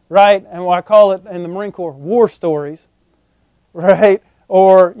 right, and what I call it in the Marine Corps, war stories, right?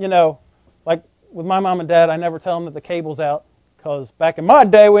 Or, like with my mom and dad, I never tell them that the cable's out, because back in my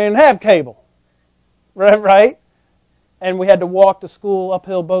day we didn't have cable, right? And we had to walk to school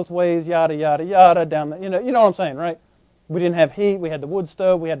uphill both ways, yada, yada, yada, down the, you know what I'm saying, right? We didn't have heat, we had the wood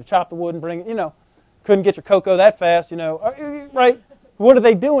stove, we had to chop the wood and bring it, couldn't get your cocoa that fast, right? What are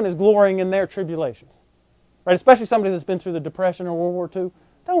they doing is glorying in their tribulations, right? Especially somebody that's been through the Depression or World War II.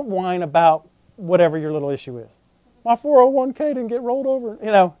 Don't whine about whatever your little issue is. My 401k didn't get rolled over.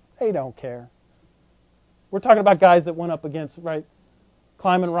 They don't care. We're talking about guys that went up against, right,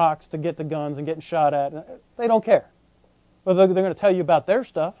 climbing rocks to get the guns and getting shot at. They don't care. But they're going to tell you about their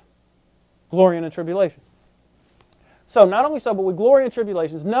stuff, glorying in tribulations. So, not only so, but we glory in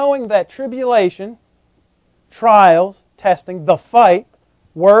tribulations, knowing that tribulation, trials, testing, the fight,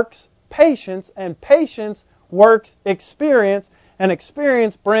 works patience, and patience works experience, and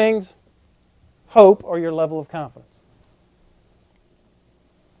experience brings hope or your level of confidence.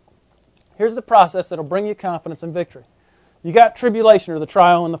 Here's the process that will bring you confidence and victory. You got tribulation or the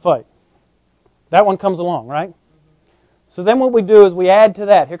trial and the fight. That one comes along, right? So then what we do is we add to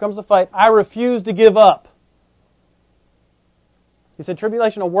that. Here comes the fight. I refuse to give up. He said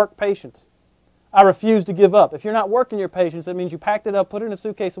tribulation will work patience. I refuse to give up. If you're not working your patience, that means you packed it up, put it in a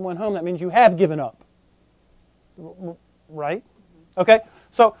suitcase, and went home. That means you have given up. Right? Okay?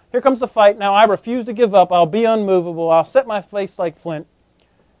 So here comes the fight. Now I refuse to give up. I'll be unmovable. I'll set my face like flint.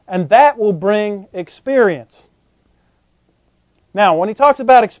 And that will bring experience. Now, when he talks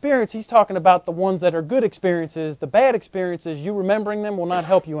about experience, he's talking about the ones that are good experiences. The bad experiences, you remembering them will not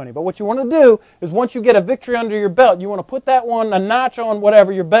help you any. But what you want to do is once you get a victory under your belt, you want to put that one, a notch on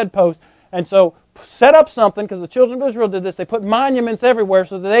whatever, your bedpost. And so set up something, because the children of Israel did this. They put monuments everywhere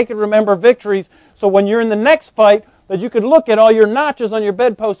so that they could remember victories. So when you're in the next fight, that you could look at all your notches on your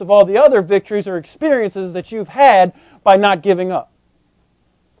bedpost of all the other victories or experiences that you've had by not giving up.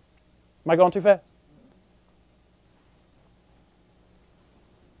 Am I going too fast?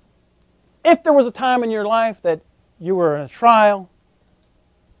 If there was a time in your life that you were in a trial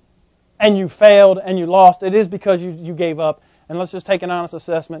and you failed and you lost, it is because you gave up. And let's just take an honest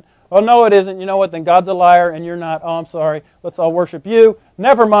assessment. Oh, no, it isn't. You know what? Then God's a liar and you're not. Oh, I'm sorry. Let's all worship you.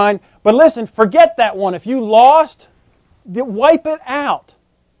 Never mind. But listen, forget that one. If you lost, wipe it out.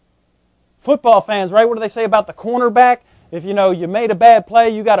 Football fans, right? What do they say about the cornerback? If you made a bad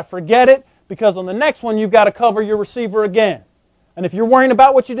play, you got to forget it, because on the next one you've got to cover your receiver again. And if you're worrying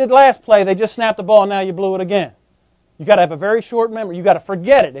about what you did last play, they just snapped the ball and now you blew it again. You've got to have a very short memory. You've got to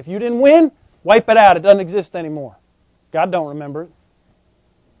forget it. If you didn't win, wipe it out. It doesn't exist anymore. God don't remember it.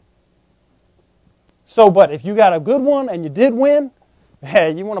 So, but if you got a good one and you did win,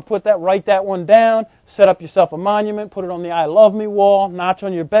 hey, you want to write that one down, set up yourself a monument, put it on the I love me wall, notch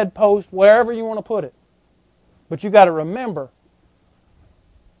on your bedpost, wherever you want to put it. But you got to remember.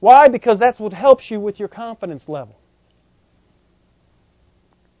 Why? Because that's what helps you with your confidence level.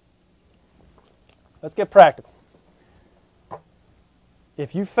 Let's get practical.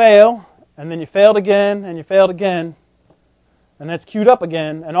 If you fail, and then you failed again, and you failed again, and that's queued up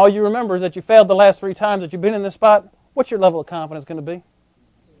again, and all you remember is that you failed the last 3 times that you've been in this spot, what's your level of confidence going to be?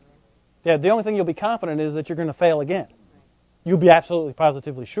 Yeah, the only thing you'll be confident is that you're going to fail again. You'll be absolutely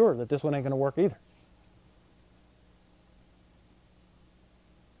positively sure that this one ain't going to work either.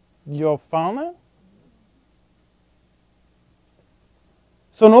 You'll follow that?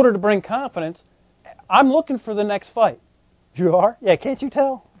 So in order to bring confidence, I'm looking for the next fight. You are? Yeah, can't you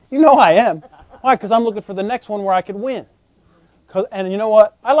tell? You know I am. Why? Because I'm looking for the next one where I could win. And you know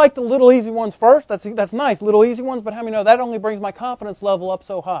what? I like the little easy ones first. That's nice, little easy ones, but how many know that only brings my confidence level up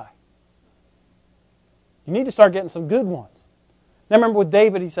so high? You need to start getting some good ones. Now remember with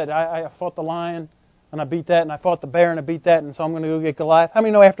David, he said, I fought the lion, and I beat that, and I fought the bear, and I beat that, and so I'm going to go get Goliath. How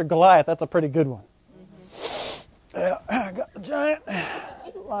many know after Goliath, that's a pretty good one? Mm-hmm. Yeah, I got the giant.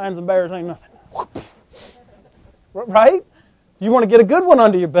 Lions and bears ain't nothing. Right? You want to get a good one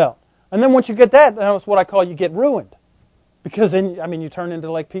under your belt. And then once you get that, that's what I call you get ruined. Because then, you turn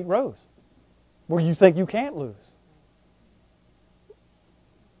into like Pete Rose, where you think you can't lose.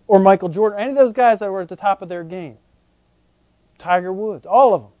 Or Michael Jordan, any of those guys that were at the top of their game. Tiger Woods,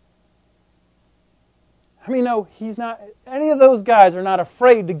 all of them. He's not, any of those guys are not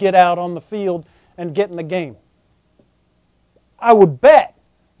afraid to get out on the field and get in the game. I would bet,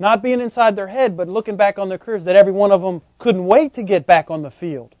 not being inside their head, but looking back on their careers, that every one of them couldn't wait to get back on the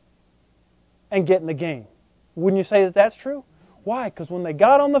field and get in the game. Wouldn't you say that that's true? Why? Because when they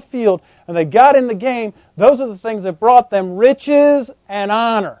got on the field and they got in the game, those are the things that brought them riches and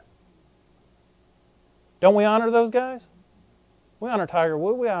honor. Don't we honor those guys? We honor Tiger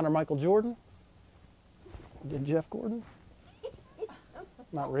Woods. We honor Michael Jordan. Did Jeff Gordon?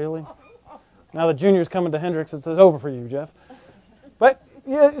 Not really. Now the junior's coming to Hendricks, it's over for you, Jeff. But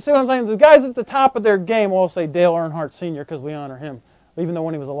you see what I'm saying? The guys at the top of their game, we'll say Dale Earnhardt Sr. because we honor him. Even though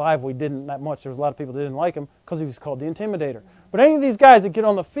when he was alive we didn't that much. There was a lot of people that didn't like him because he was called the Intimidator. But any of these guys that get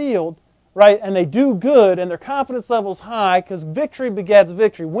on the field right? And they do good, and their confidence level's high because victory begets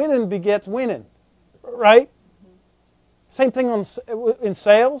victory. Winning begets winning, right? Same thing in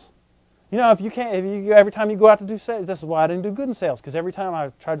sales. You know, every time you go out to do sales, this is why I didn't do good in sales, because every time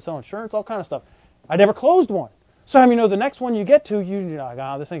I tried to sell insurance, all kind of stuff, I never closed one. So the next one you get to, you're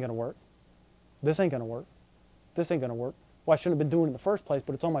like, this ain't going to work. This ain't going to work. This ain't going to work. Well, I shouldn't have been doing it in the first place,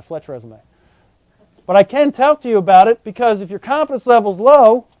 but it's on my Fletch resume. But I can talk to you about it because if your confidence level's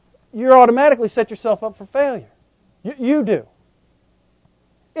low, you automatically set yourself up for failure. You do.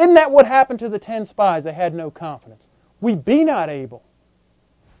 Isn't that what happened to the 10 spies? They had no confidence. We be not able.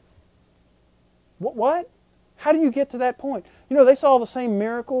 What? How do you get to that point? They saw the same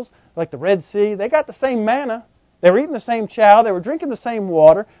miracles, like the Red Sea. They got the same manna. They were eating the same chow. They were drinking the same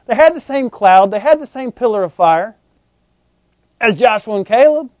water. They had the same cloud. They had the same pillar of fire as Joshua and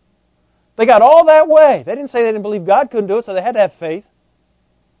Caleb. They got all that way. They didn't say they didn't believe God couldn't do it, so they had to have faith.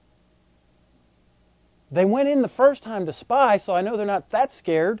 They went in the first time to spy, so I know they're not that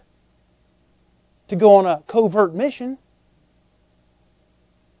scared to go on a covert mission.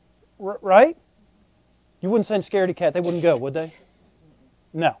 Right? You wouldn't send Scaredy Cat. They wouldn't go, would they?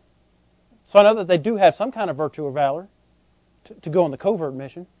 No. So I know that they do have some kind of virtue or valor to go on the covert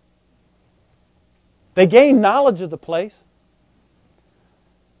mission. They gained knowledge of the place.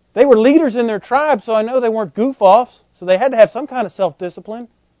 They were leaders in their tribe, so I know they weren't goof-offs. So they had to have some kind of self-discipline.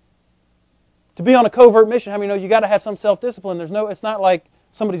 To be on a covert mission, you got to have some self-discipline. It's not like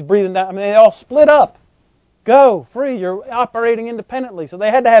somebody's breathing down. They all split up. Go, free. You're operating independently. So they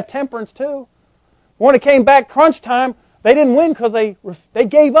had to have temperance too. When it came back crunch time, they didn't win because they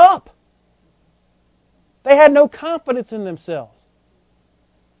gave up. They had no confidence in themselves.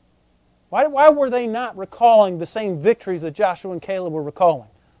 Why were they not recalling the same victories that Joshua and Caleb were recalling?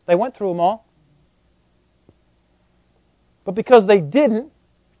 They went through them all. But because they didn't,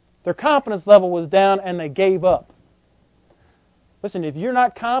 their confidence level was down and they gave up. Listen, if you're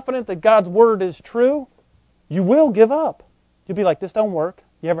not confident that God's Word is true, you will give up. You'll be like, this don't work.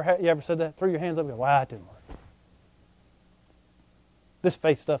 You ever said that? Throw your hands up and go, wow, it didn't work. This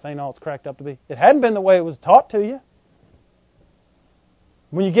faith stuff ain't all it's cracked up to be. It hadn't been the way it was taught to you.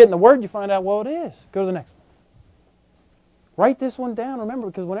 When you get in the Word, you find out, well, it is. Go to the next one. Write this one down, remember,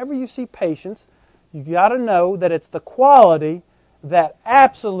 because whenever you see patience, you got to know that it's the quality that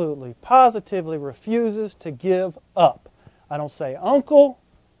absolutely, positively refuses to give up. I don't say uncle,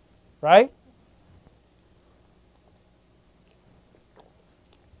 right?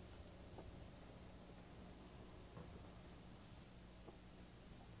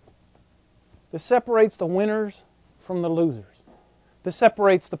 This separates the winners from the losers. This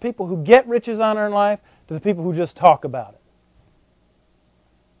separates the people who get riches, honor, and life to the people who just talk about it.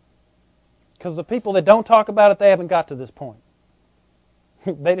 Because the people that don't talk about it, they haven't got to this point.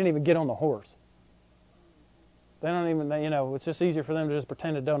 They didn't even get on the horse. They don't even, it's just easier for them to just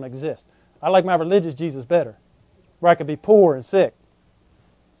pretend it don't exist. I like my religious Jesus better, where I could be poor and sick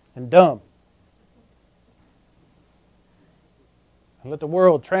and dumb. And let the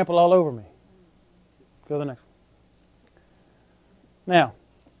world trample all over me. Go to the next one. Now,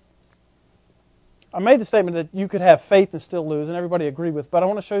 I made the statement that you could have faith and still lose, and everybody agreed with, but I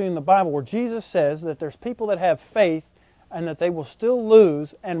want to show you in the Bible where Jesus says that there's people that have faith and that they will still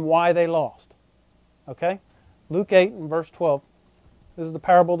lose and why they lost. Okay? Luke 8 and verse 12. This is the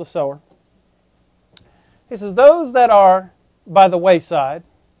parable of the sower. He says, those that are by the wayside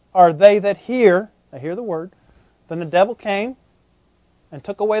are they that hear the word, then the devil came and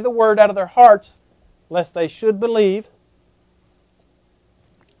took away the word out of their hearts, lest they should believe.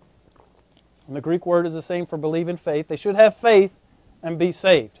 And the Greek word is the same for believe in faith. They should have faith and be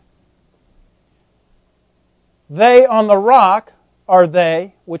saved. They on the rock are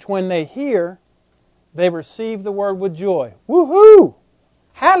they which when they hear, they receive the word with joy. Woohoo!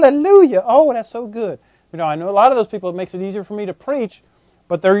 Hallelujah! Oh, that's so good. I know a lot of those people, it makes it easier for me to preach,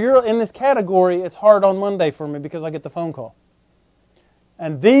 but they're in this category. It's hard on Monday for me because I get the phone call.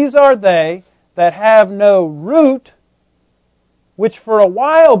 And these are they that have no root, which for a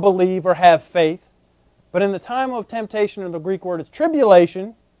while believe or have faith, but in the time of temptation, and the Greek word is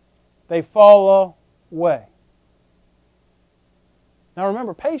tribulation, they fall away. Now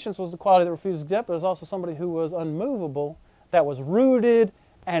remember, patience was the quality that refused to accept, but it was also somebody who was unmovable, that was rooted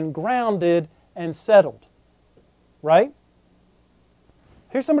and grounded and settled. Right?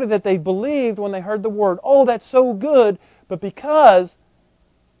 Here's somebody that they believed when they heard the word. Oh, that's so good, but because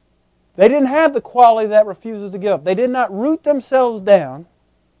they didn't have the quality that refuses to give up, they did not root themselves down,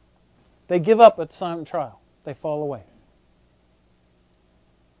 they give up at the time of trial. They fall away.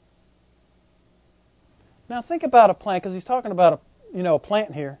 Now think about a plant, because he's talking about a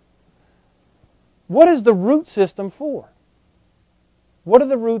plant here. What is the root system for? What do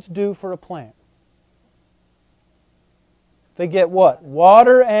the roots do for a plant? They get what?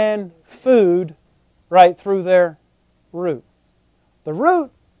 Water and food right through their roots. The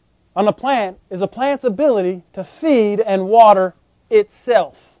root on a plant is a plant's ability to feed and water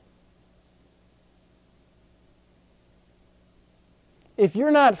itself. If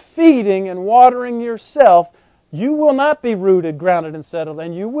you're not feeding and watering yourself, you will not be rooted, grounded, and settled,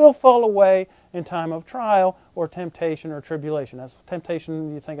 and you will fall away in time of trial or temptation or tribulation. As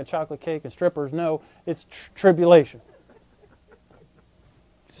temptation, you think of chocolate cake and strippers. No, it's tribulation.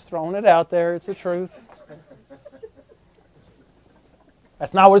 Just throwing it out there. It's the truth.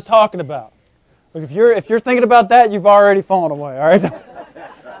 That's not what it's talking about. Look, if you're thinking about that, you've already fallen away. All right.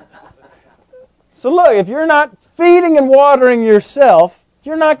 So look, if you're not feeding and watering yourself,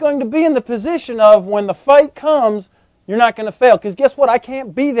 you're not going to be in the position of when the fight comes, you're not going to fail. Because guess what? I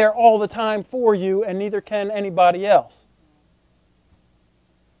can't be there all the time for you, and neither can anybody else.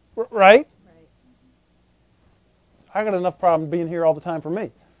 Right? I got enough problem being here all the time for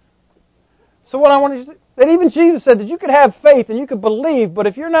me. So what I want you to say, that even Jesus said that you could have faith and you could believe, but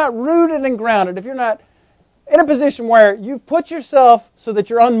if you're not rooted and grounded, if you're not in a position where you've put yourself so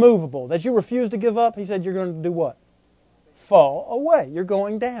that you're unmovable, that you refuse to give up, He said you're going to do what? Fall away. You're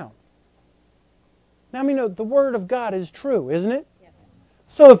going down. Now, I mean, the Word of God is true, isn't it? Yes.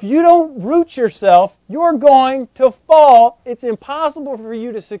 So if you don't root yourself, you're going to fall. It's impossible for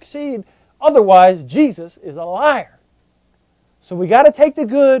you to succeed. Otherwise, Jesus is a liar. So we got to take the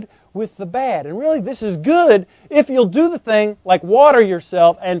good with the bad. And really, this is good if you'll do the thing like water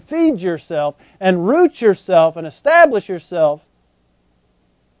yourself and feed yourself and root yourself and establish yourself.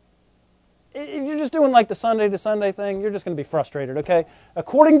 If you're just doing like the Sunday to Sunday thing, you're just going to be frustrated, okay?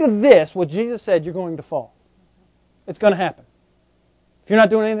 According to this, what Jesus said, you're going to fall. It's going to happen. If you're not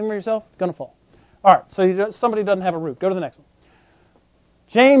doing anything for yourself, it's going to fall. All right, so somebody doesn't have a root. Go to the next one.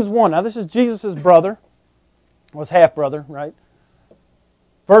 James 1. Now, this is Jesus' brother. Was half-brother, right?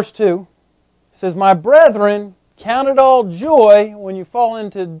 Verse 2 says, My brethren, count it all joy when you fall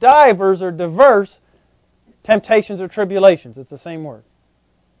into divers or diverse temptations or tribulations. It's the same word.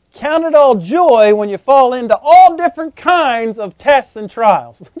 Count it all joy when you fall into all different kinds of tests and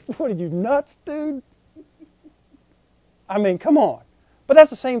trials. What are you, nuts, dude? I mean, come on. But that's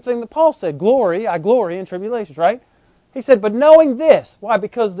the same thing that Paul said. I glory in tribulations, right? He said, but knowing this. Why?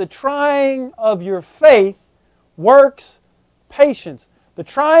 Because the trying of your faith works patience. The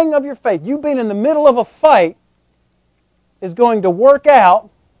trying of your faith, you being in the middle of a fight, is going to work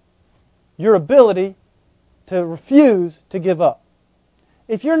out your ability to refuse to give up.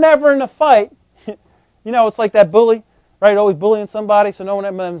 If you're never in a fight, you know, it's like that bully, right? Always bullying somebody, so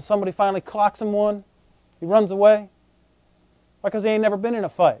when somebody finally clocks him one, he runs away. Why? Because he ain't never been in a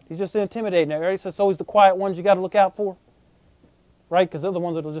fight. He's just intimidating, right? So it's always the quiet ones you got to look out for, right? Because they're the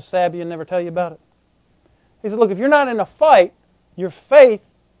ones that will just stab you and never tell you about it. He said, look, if you're not in a fight, your faith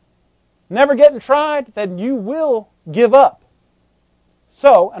never getting tried, then you will give up.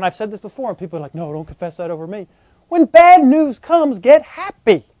 So, and I've said this before, and people are like, no, don't confess that over me. When bad news comes, get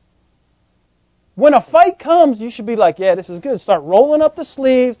happy. When a fight comes, you should be like, yeah, this is good. Start rolling up the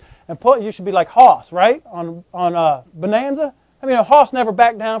sleeves and you should be like Hoss, right? On Bonanza. I mean, Hoss never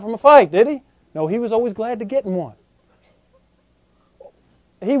backed down from a fight, did he? No, he was always glad to get in one.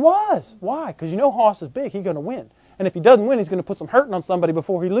 He was. Why? Because you know Hoss is big. He's going to win. And if he doesn't win, he's going to put some hurting on somebody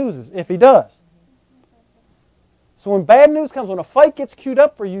before he loses, if he does. So when bad news comes, when a fight gets queued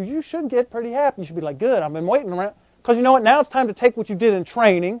up for you, you should get pretty happy. You should be like, good, I've been waiting around. Because you know what? Now it's time to take what you did in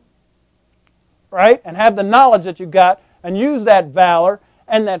training, right? And have the knowledge that you got and use that valor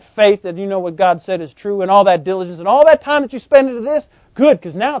and that faith that you know what God said is true and all that diligence and all that time that you spend into this, good,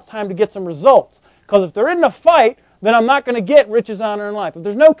 because now it's time to get some results. Because if there isn't a fight, then I'm not going to get riches, honor, and life. If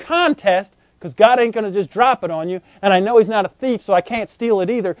there's no contest, because God ain't going to just drop it on you, and I know He's not a thief, so I can't steal it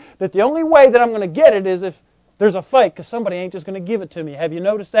either, that the only way that I'm going to get it is if there's a fight, because somebody ain't just going to give it to me. Have you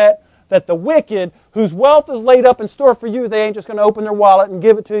noticed that? That the wicked, whose wealth is laid up in store for you, they ain't just going to open their wallet and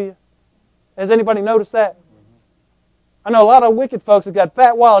give it to you. Has anybody noticed that? I know a lot of wicked folks have got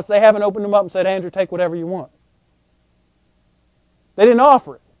fat wallets. They haven't opened them up and said, Andrew, take whatever you want. They didn't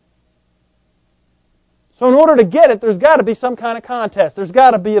offer it. So in order to get it, there's got to be some kind of contest. There's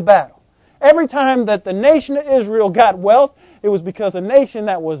got to be a battle. Every time that the nation of Israel got wealth, it was because a nation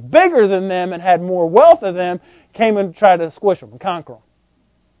that was bigger than them and had more wealth than them came and tried to squish them and conquer them.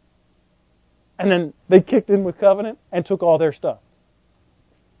 And then they kicked in with covenant and took all their stuff.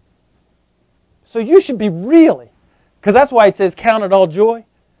 So you should be really, because that's why it says count it all joy.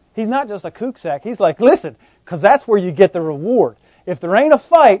 He's not just a kook sack. He's like, listen, because that's where you get the reward. If there ain't a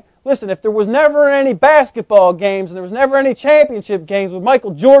fight, listen, if there was never any basketball games and there was never any championship games, would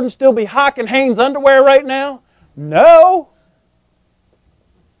Michael Jordan still be hocking Hanes underwear right now? No.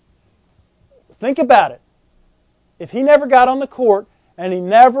 Think about it. If he never got on the court and he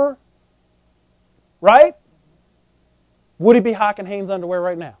never, right? Would he be hocking Hanes underwear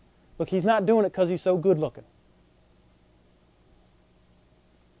right now? Look, he's not doing it because he's so good looking.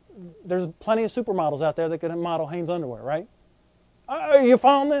 There's plenty of supermodels out there that can model Hanes underwear, right? Are you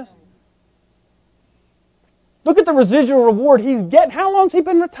following this? Look at the residual reward he's getting. How long's he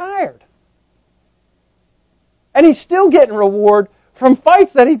been retired? And he's still getting reward from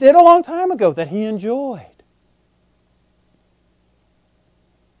fights that he did a long time ago that he enjoyed.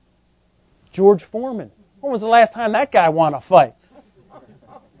 George Foreman. When was the last time that guy won a fight?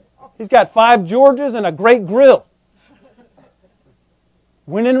 He's got 5 Georges and a great grill.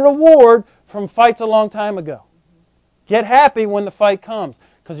 Winning reward from fights a long time ago. Get happy when the fight comes.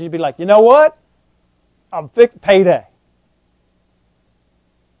 Because you'd be like, you know what? I'm fixed. Payday.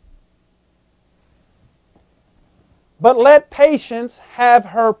 But let patience have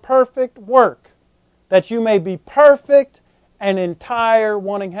her perfect work, that you may be perfect and entire,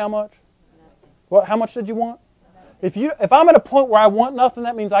 wanting how much? Well, how much did you want? If I'm at a point where I want nothing,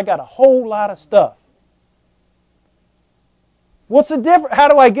 that means I got a whole lot of stuff. What's the difference? How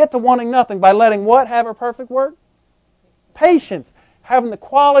do I get to wanting nothing? By letting what have her perfect work? Patience. Having the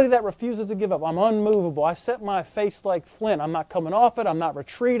quality that refuses to give up. I'm unmovable. I set my face like flint. I'm not coming off it. I'm not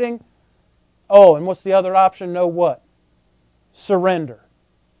retreating. Oh, and what's the other option? No what? Surrender.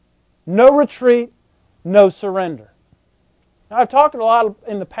 No retreat, no surrender. Now, I've talked a lot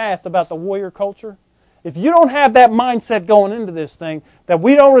in the past about the warrior culture. If you don't have that mindset going into this thing, that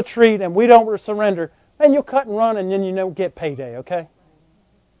we don't retreat and we don't surrender, then you'll cut and run and then you don't get payday, okay?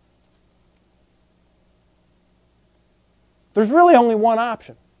 There's really only one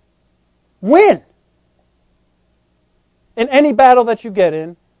option. Win. In any battle that you get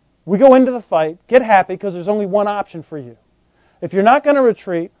in, we go into the fight, get happy, because there's only one option for you. If you're not going to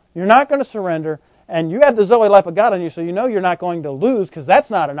retreat, you're not going to surrender, and you have the Zoe life of God on you, so you know you're not going to lose, because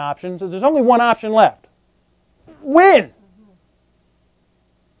that's not an option. So there's only one option left. Win!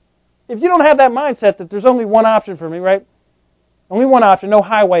 If you don't have that mindset that there's only one option for me, right? Only one option, no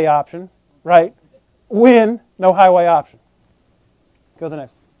highway option, right? Win, no highway option. Go to the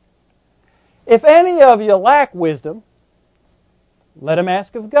next. If any of you lack wisdom, let him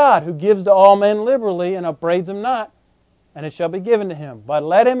ask of God, who gives to all men liberally and upbraids them not, and it shall be given to him. But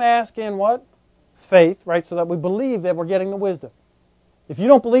let him ask in what? Faith, right? So that we believe that we're getting the wisdom. If you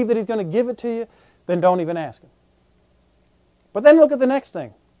don't believe that he's going to give it to you, then don't even ask him. But then look at the next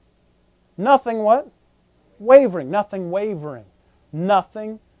thing. Nothing what? Wavering. Nothing wavering.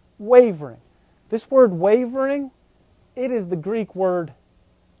 Nothing wavering. This word wavering, it is the Greek word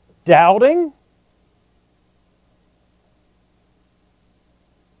doubting.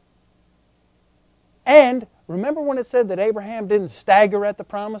 And remember when it said that Abraham didn't stagger at the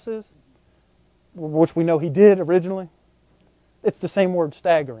promises? Which we know he did originally. It's the same word,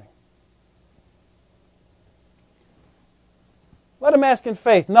 staggering. Let him ask in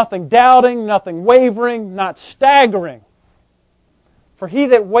faith, nothing doubting, nothing wavering, not staggering. For he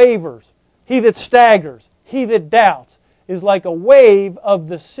that wavers, he that staggers, he that doubts, is like a wave of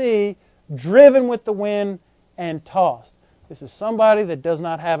the sea, driven with the wind and tossed. This is somebody that does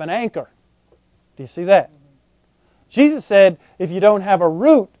not have an anchor. Do you see that? Jesus said, if you don't have a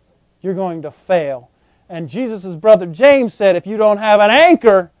root, you're going to fail. And Jesus' brother James said, if you don't have an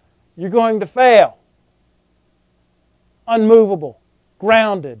anchor, you're going to fail. Unmovable,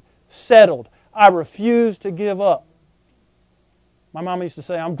 grounded, settled. I refuse to give up. My mom used to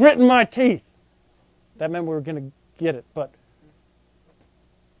say, I'm gritting my teeth. That meant we were going to get it. But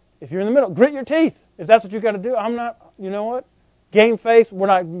if you're in the middle, grit your teeth. If that's what you've got to do, I'm not, you know what? Game face, we're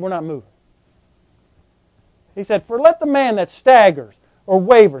not moving. He said, for let the man that staggers or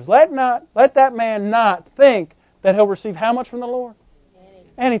wavers, let that man not think that he'll receive how much from the Lord?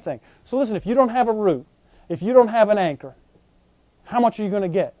 Anything. So listen, if you don't have a root, if you don't have an anchor, how much are you going to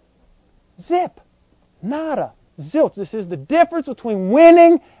get? Zip. Nada. Zilch. This is the difference between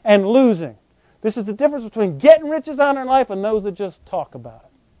winning and losing. This is the difference between getting riches on in life and those that just talk about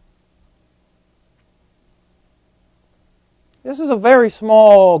it. This is a very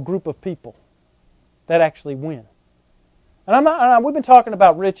small group of people that actually win. And we've been talking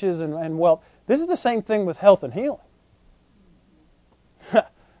about riches and wealth. This is the same thing with health and healing.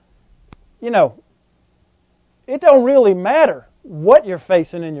 You know, it don't really matter what you're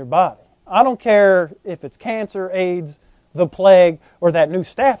facing in your body. I don't care if it's cancer, AIDS, the plague or that new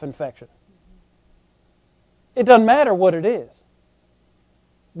staph infection. It doesn't matter what it is.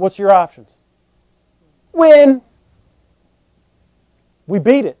 What's your options? Win. We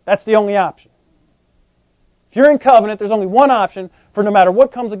beat it. That's the only option. If you're in covenant, there's only one option for no matter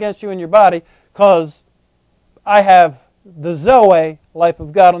what comes against you in your body, because I have the Zoe life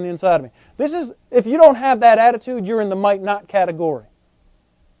of God on the inside of me. If you don't have that attitude, you're in the might not category.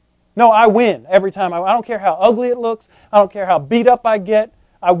 No, I win every time. I don't care how ugly it looks. I don't care how beat up I get.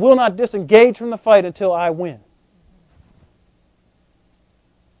 I will not disengage from the fight until I win.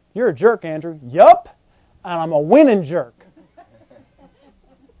 You're a jerk, Andrew. Yup. And I'm a winning jerk.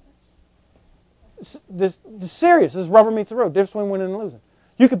 This is serious. This is rubber meets the road. Difference between winning and losing.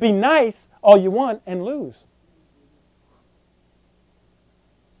 You could be nice all you want and lose.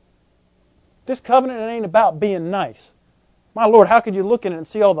 This covenant, it ain't about being nice. My Lord, how could you look at it and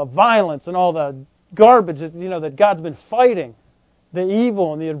see all the violence and all the garbage that God's been fighting? The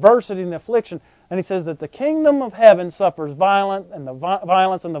evil and the adversity and the affliction. And He says that the kingdom of heaven suffers violence, and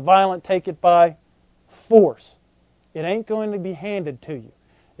the violent take it by force. It ain't going to be handed to you.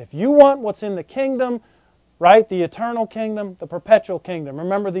 If you want what's in the kingdom, right, the eternal kingdom, the perpetual kingdom.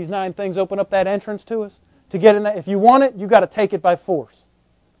 Remember, these 9 things open up that entrance to us? To get in that, if you want it, you've got to take it by force.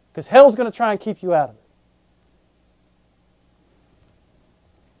 Because hell's going to try and keep you out of it.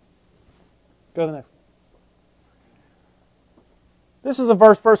 Go to the next one. This is a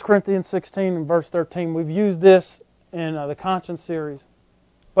verse, 1 Corinthians 16 and verse 13. We've used this in the Conscience series.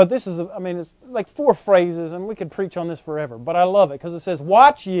 But this is, it's like 4 phrases, and we could preach on this forever. But I love it, because it says,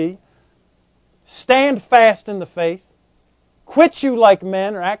 watch ye, stand fast in the faith, quit you like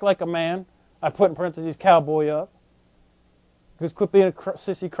men, or act like a man. I put in parentheses cowboy up. Because quit being a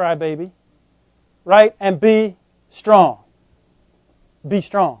sissy crybaby. Right? And be strong. Be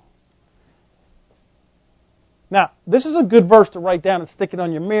strong. Now, this is a good verse to write down and stick it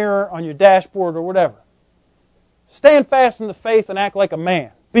on your mirror, on your dashboard, or whatever. Stand fast in the faith and act like a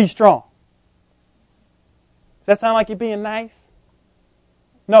man. Be strong. Does that sound like you're being nice?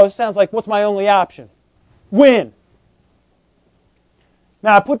 No, it sounds like, what's my only option? Win.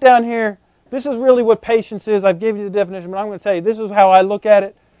 Now, I put down here, this is really what patience is. I've given you the definition, but I'm going to tell you, this is how I look at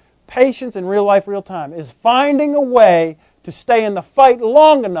it. Patience in real life, real time, is finding a way to stay in the fight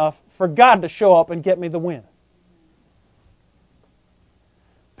long enough for God to show up and get me the win.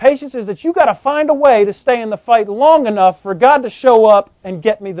 Patience is that you got to find a way to stay in the fight long enough for God to show up and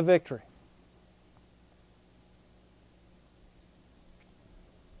get me the victory.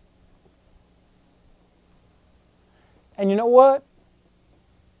 And you know what?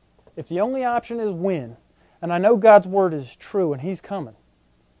 If the only option is win, and I know God's Word is true and He's coming,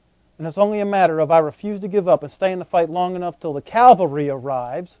 and it's only a matter of I refuse to give up and stay in the fight long enough till the cavalry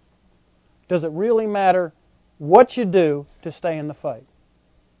arrives, does it really matter what you do to stay in the fight?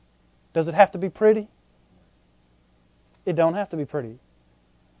 Does it have to be pretty? It don't have to be pretty.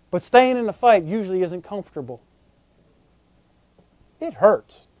 But staying in the fight usually isn't comfortable. It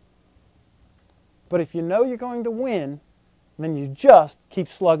hurts. But if you know you're going to win, then you just keep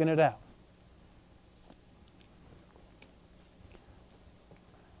slugging it out.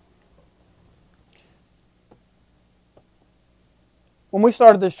 When we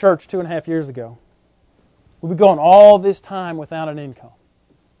started this church 2.5 years ago, we've been going all this time without an income.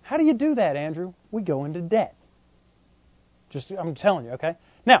 How do you do that, Andrew? We go into debt. I'm telling you, okay?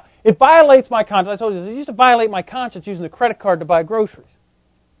 Now, it violates my conscience. I told you, it used to violate my conscience using a credit card to buy groceries.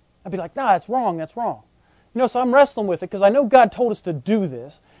 I'd be like, nah, that's wrong, that's wrong. So I'm wrestling with it because I know God told us to do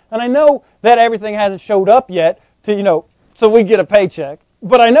this. And I know that everything hasn't showed up yet to, so we get a paycheck.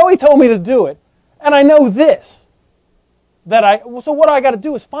 But I know He told me to do it. And I know this. So what I got to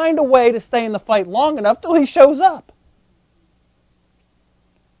do is find a way to stay in the fight long enough till He shows up.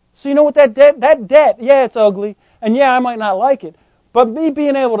 So you know what that debt, yeah, it's ugly, and yeah, I might not like it, but me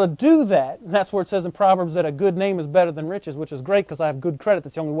being able to do that, and that's where it says in Proverbs that a good name is better than riches, which is great because I have good credit.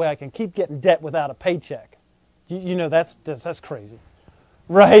 That's the only way I can keep getting debt without a paycheck. That's crazy,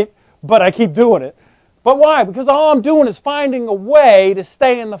 right? But I keep doing it. But why? Because all I'm doing is finding a way to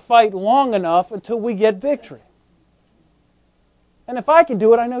stay in the fight long enough until we get victory. And if I can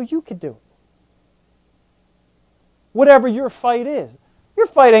do it, I know you can do it. Whatever your fight is. Your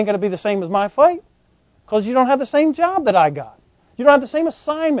fight ain't going to be the same as my fight because you don't have the same job that I got. You don't have the same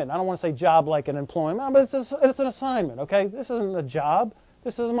assignment. I don't want to say job like an employment, but it's an assignment, okay? This isn't a job.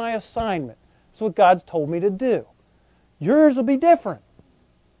 This is my assignment. It's what God's told me to do. Yours will be different.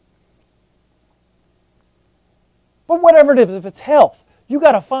 But whatever it is, if it's health, You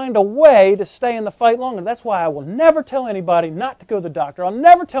got to find a way to stay in the fight longer. That's why I will never tell anybody not to go to the doctor. I'll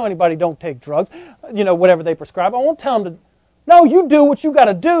never tell anybody don't take drugs, whatever they prescribe. I won't tell them to. No, you do what you got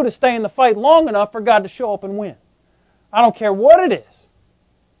to do to stay in the fight long enough for God to show up and win. I don't care what it is.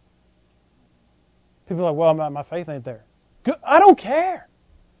 People are like, well, my faith ain't there. I don't care.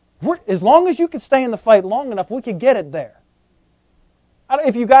 As long as you can stay in the fight long enough, we can get it there.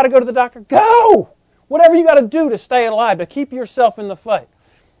 If you got to go to the doctor, go! Whatever you got to do to stay alive, to keep yourself in the fight.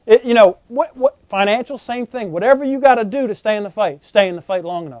 Financial, same thing. Whatever you got to do to stay in the fight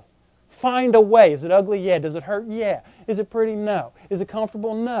long enough. Find a way. Is it ugly? Yeah. Does it hurt? Yeah. Is it pretty? No. Is it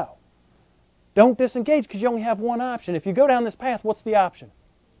comfortable? No. Don't disengage because you only have one option. If you go down this path, what's the option?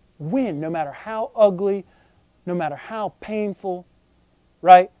 Win, no matter how ugly, no matter how painful,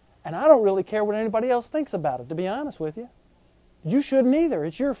 right? And I don't really care what anybody else thinks about it, to be honest with you. You shouldn't either.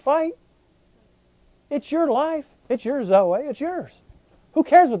 It's your fight. It's your life. It's your Zoe. It's yours. Who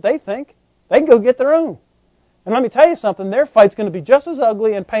cares what they think? They can go get their own. And let me tell you something, their fight's going to be just as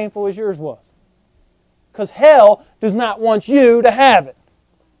ugly and painful as yours was. Because hell does not want you to have it.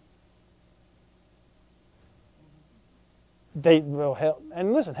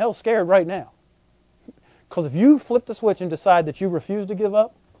 And listen, hell's scared right now. Because if you flip the switch and decide that you refuse to give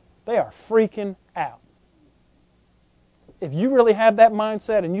up, they are freaking out. If you really have that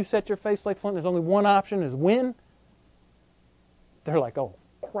mindset and you set your face like flint, there's only one option, is win. They're like, oh,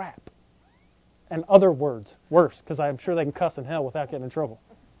 crap. And other words, worse, because I'm sure they can cuss in hell without getting in trouble.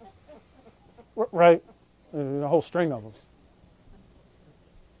 Right? A whole string of them.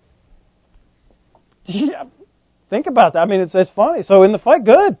 Yeah. Think about that. I mean, it's funny. So in the fight,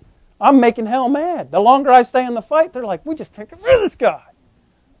 good. I'm making hell mad. The longer I stay in the fight, they're like, we just can't get rid of this guy.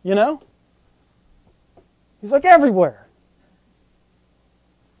 You know? He's like everywhere.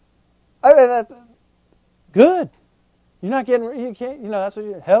 Good. You're not getting. You can't. That's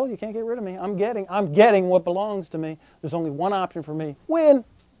what. Hell, you can't get rid of me. I'm getting what belongs to me. There's only one option for me. Win.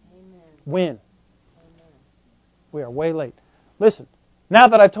 Amen. Win. Amen. We are way late. Listen. Now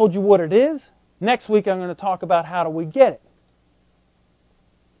that I've told you what it is, next week I'm going to talk about how do we get it.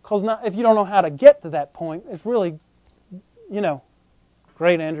 Because if you don't know how to get to that point, it's really,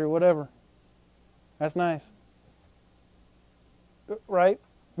 great, Andrew. Whatever. That's nice. Right?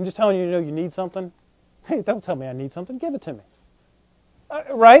 I'm just telling you, you need something. Hey, don't tell me I need something. Give it to me.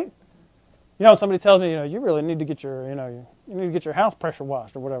 Right? Somebody tells me, you really need to get your, you need to get your house pressure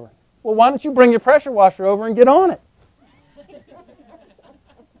washed or whatever. Well, why don't you bring your pressure washer over and get on it?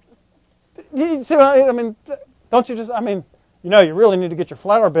 You see what I mean? Don't you just, you really need to get your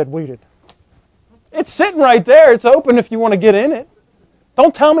flower bed weeded. It's sitting right there. It's open if you want to get in it.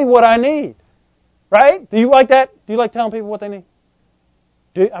 Don't tell me what I need. Right? Do you like that? Do you like telling people what they need?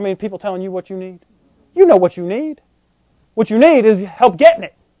 People telling you what you need? You know what you need. What you need is help getting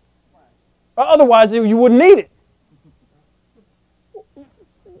it. Otherwise, you wouldn't need it.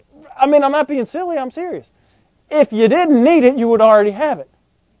 I'm not being silly. I'm serious. If you didn't need it, you would already have it.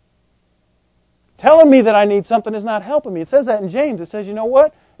 Telling me that I need something is not helping me. It says that in James. It says, you know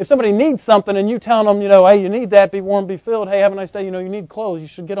what? If somebody needs something and you tell them, hey, you need that, be warm, be filled, hey, have a nice day, you need clothes, you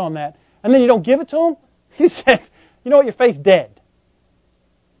should get on that. And then you don't give it to them, he says, you know what, your faith's dead.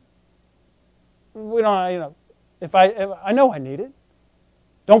 We don't, if I know I need it.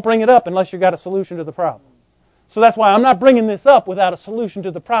 Don't bring it up unless you got a solution to the problem. So that's why I'm not bringing this up without a solution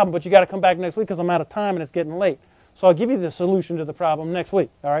to the problem, but you got to come back next week because I'm out of time and it's getting late. So I'll give you the solution to the problem next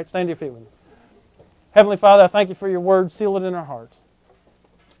week. All right, stand to your feet with me. Heavenly Father, I thank you for your word. Seal it in our hearts.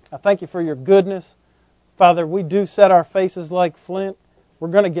 I thank you for your goodness. Father, we do set our faces like flint. We're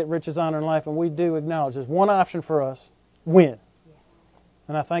going to get riches, honor, and life, and we do acknowledge there's one option for us, win.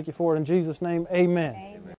 And I thank you for it in Jesus' name. Amen. Amen.